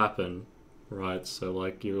that'll happen, right? So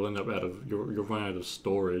like you'll end up you'll run out of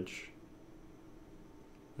storage.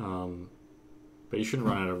 But you shouldn't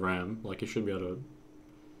run out of RAM. Like you should be able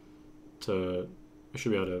to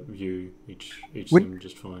view each sim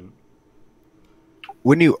just fine.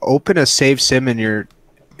 When you open a save sim and you're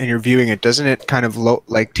viewing it, doesn't it kind of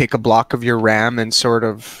like take a block of your RAM and sort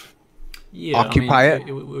of occupy it?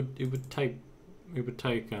 It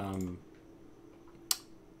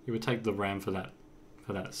would take the RAM for that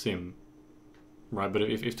sim, right? But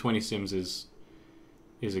if 20 sims is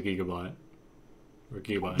a gigabyte or a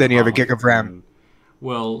gigabyte, Then you have a gig of RAM.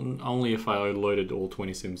 Well, only if I loaded all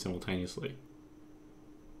 20 sims simultaneously.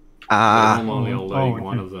 Ah, If I'm only okay. loading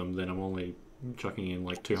one of them, then I'm only chucking in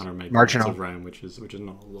like 200 megabytes Marginal. of RAM, which is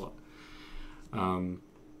not a lot. And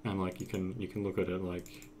like you can look at it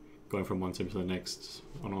like going from one sim to the next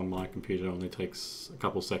on my computer only takes a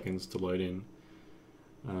couple seconds to load in.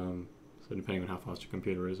 So depending on how fast your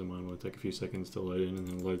computer is, it might only take a few seconds to load in, and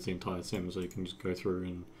then loads the entire sim, so you can just go through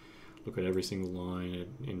and look at every single line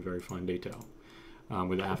in very fine detail,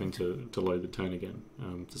 without having to load the turn again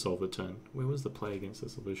to solve the turn. Where was the play against the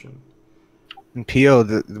solution? in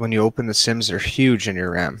PO, when you open the sims, they're huge in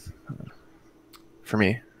your RAM. For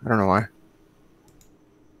me, I don't know why.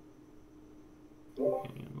 Yeah,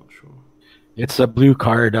 I'm not sure. It's a blue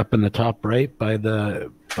card up in the top right by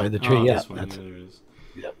the tree. Oh, Yeah, this one, that's yeah, there it is.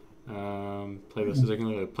 Yep. Play versus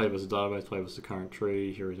play versus database, play versus current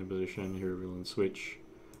tree, heroes in position, hero reveal and switch.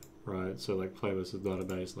 Right, so like play versus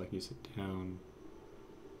database, like you sit down,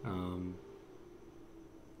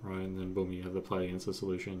 right, and then boom, you have the play against the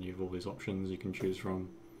solution. You have all these options you can choose from,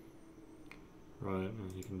 right,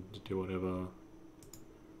 and you can do whatever.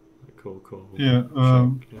 Like call, Yeah,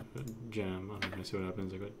 jam. I don't know, see what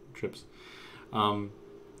happens. I got trips,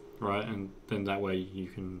 right, and then that way you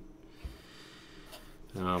can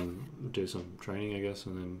do some training, I guess,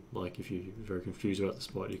 and then like if you're very confused about the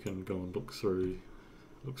spot, you can go and look through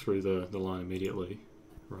the line immediately,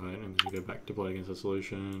 right, and then you go back to play against the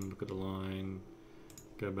solution, look at the line,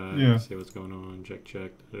 go back, see what's going on,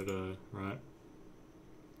 check, right.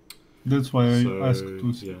 That's why I So, asked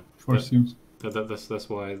for sims. That's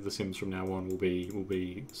why the sims from now on will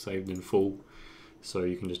be saved in full, so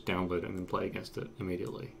you can just download it and then play against it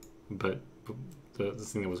immediately. But the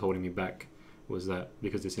thing that was holding me back was that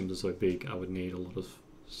because the sims are so big, I would need a lot of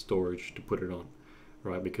storage to put it on,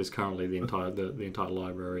 right? Because currently the entire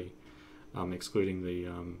library, excluding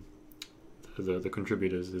the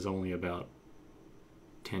contributors, is only about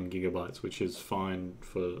 10 gigabytes, which is fine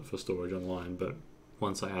for storage online. But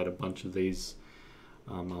once I add a bunch of these,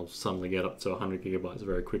 I'll suddenly get up to 100 gigabytes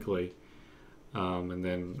very quickly, and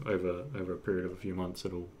then over a period of a few months,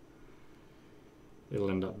 it'll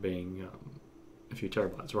end up being a few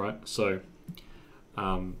terabytes, right? So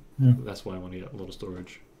that's why I want to get a lot of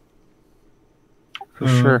storage. For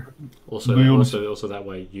sure. Also that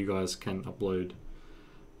way you guys can upload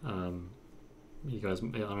you guys, I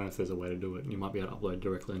don't know if there's a way to do it. You might be able to upload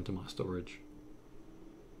directly into my storage.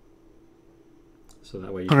 So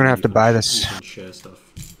that way I'm gonna have to buy this. You can share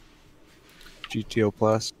stuff. GTO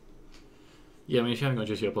Plus. Yeah, I mean, if you haven't got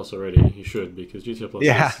GTO Plus already, you should, because GTO Plus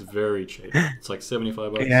Yeah. is very cheap. It's like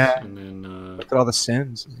 $75, Yeah. and then Look at all the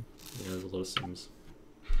Sims. yeah, there's a lot of Sims.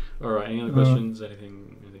 All right, any other questions?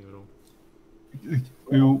 Anything at all?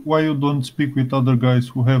 Why you don't speak with other guys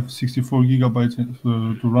who have 64 gigabytes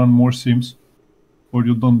to run more sims, or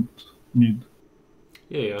you don't need?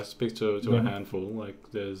 Yeah, I speak to a handful.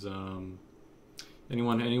 Like, there's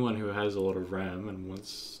anyone who has a lot of RAM and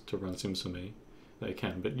wants to run Sims for me, they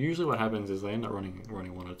can. But usually, what happens is they end up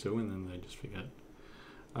running one or two, and then they just forget.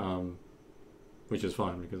 Which is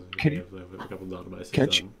fine because they have a couple of databases.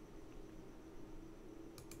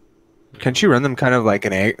 Can't you run them kind of like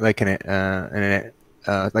like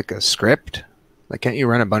a script? Like, can't you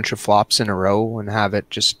run a bunch of flops in a row and have it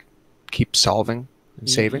just keep solving and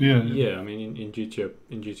saving? Yeah. I mean, in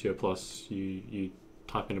GTO Plus, you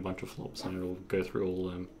type in a bunch of flops and it'll go through all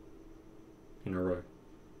of them in a row,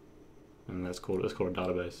 and that's called a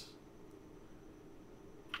database.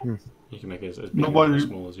 You can make it as big or as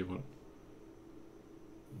small as you want.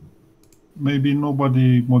 Maybe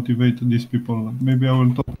nobody motivated these people. Maybe I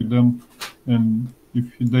will talk with them, and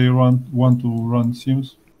if they want to run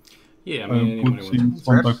sims, yeah, I mean, I'll put in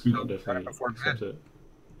contact with them. Definitely accept it.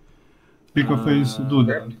 Pick a face, do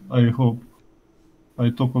that. I hope. I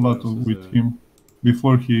talk a lot with him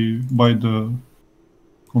before he buy the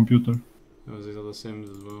computer, There was these other Sims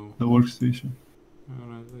as well. the workstation. I don't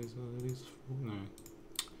know, these no.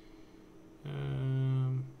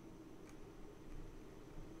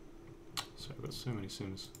 So I've got so many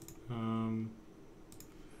Sims.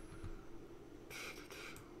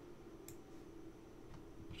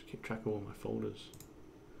 Just keep track of all my folders.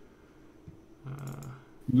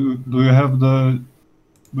 Do you have the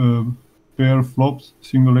pair flops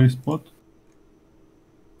single A spot?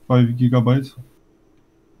 5 gigabytes,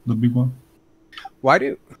 the big one. Why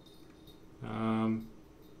do? Don't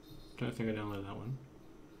think I downloaded that one.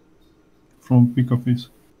 From Pick a Face.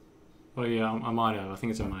 Oh yeah, I might have. I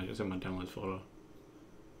think it's in my downloads folder.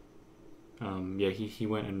 Yeah, he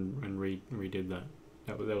went and redid that.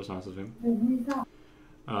 That was nice of him.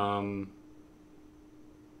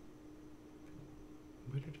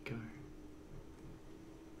 Where did it go?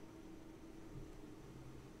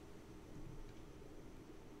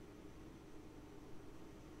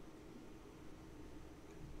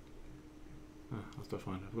 I'll have to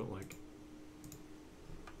find it. I've got like...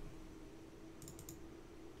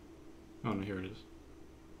 Oh no, here it is.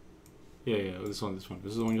 Yeah, this one. This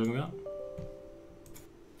is the one you're talking about?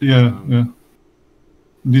 Yeah.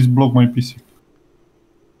 This blocked my PC.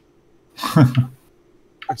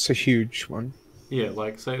 That's a huge one. Yeah,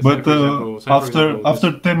 like say But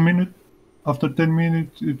after 10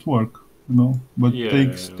 minutes it works, you know. But Yeah,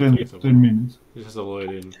 takes yeah, 10 minutes. it has to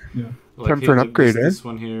load in. Yeah. Like Time for an upgrade, This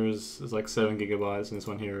one here is like 7 gigabytes, and this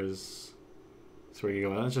one here is 3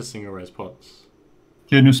 gigabytes. That's just single raised pots.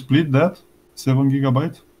 Can you split that? 7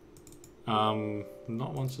 gigabytes?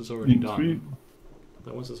 Not once it's already In done. 3?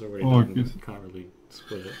 But once it's already done, okay. you can't really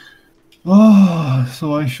split it.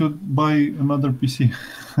 So I should buy another PC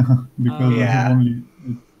because I have only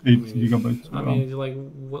 8 gigabytes. I mean, like,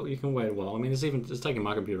 well, you can wait a while. I mean, it's taking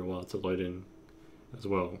my computer a while to load in as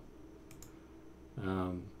well.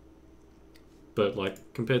 But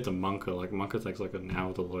like compared to Monka, like Monka takes like an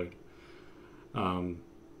hour to load. I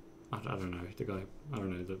don't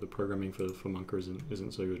know the programming for Monka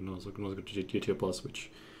isn't so good. And I was looking at GTO Plus, which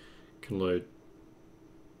can load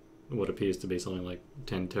what appears to be something like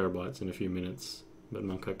 10 terabytes in a few minutes, but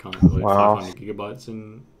Monka can't load 500 gigabytes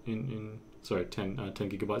in 10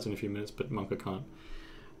 gigabytes in a few minutes, but Monka can't.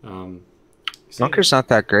 Monka's not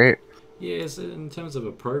that great. Yeah, in terms of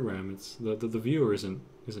a program, it's the viewer isn't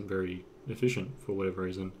very efficient for whatever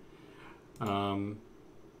reason. So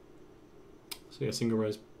yeah, single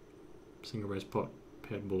raised pot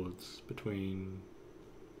paired boards between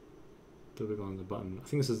the big one and the button. I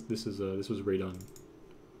think this was redone.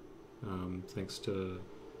 Thanks to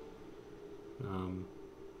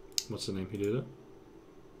what's the name who did it?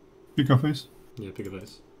 Pick a Face? Yeah, Pick a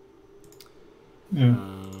Face. Yeah.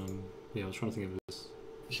 Yeah, I was trying to think of this.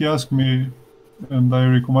 He asked me, and I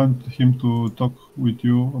recommend him to talk with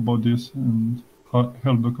you about this and help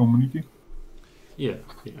the community. Yeah.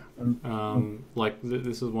 Like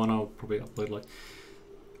this is one I'll probably upload. Like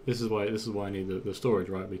this is why I need the storage,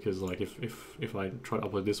 right? Because like if I try to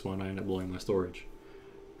upload this one, I end up blowing my storage.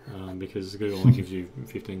 Because Google only gives you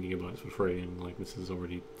 15 gigabytes for free, and like this is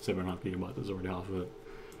already 7.5 gigabytes. That's already half of it.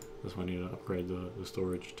 That's why I need to upgrade the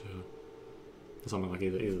storage something like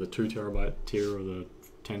either the 2 terabyte tier or the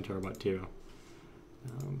 10 terabyte tier.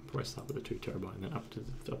 Probably start with the 2 terabyte and then up to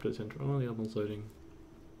the 10 terabyte. Oh, the other one's loading.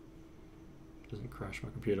 Doesn't crash my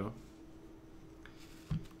computer.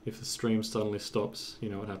 If the stream suddenly stops, you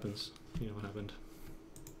know what happens. You know what happened.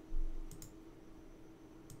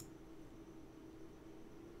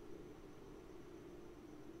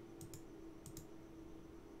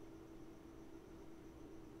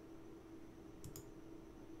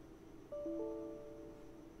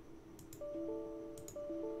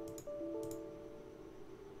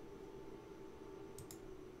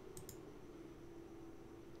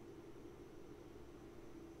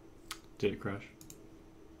 Did it crash?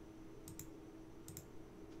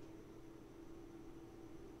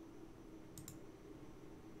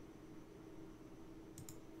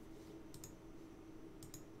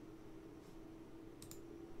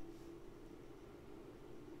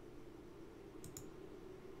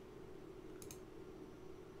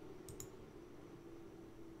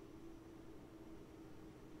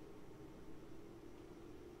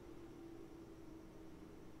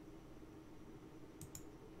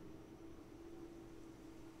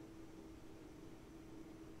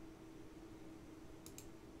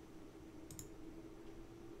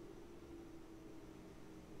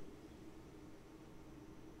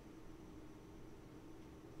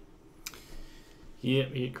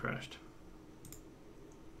 Yep, it crashed.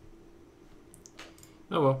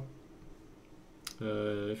 Oh well.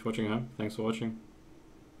 If you're watching at home, thanks for watching.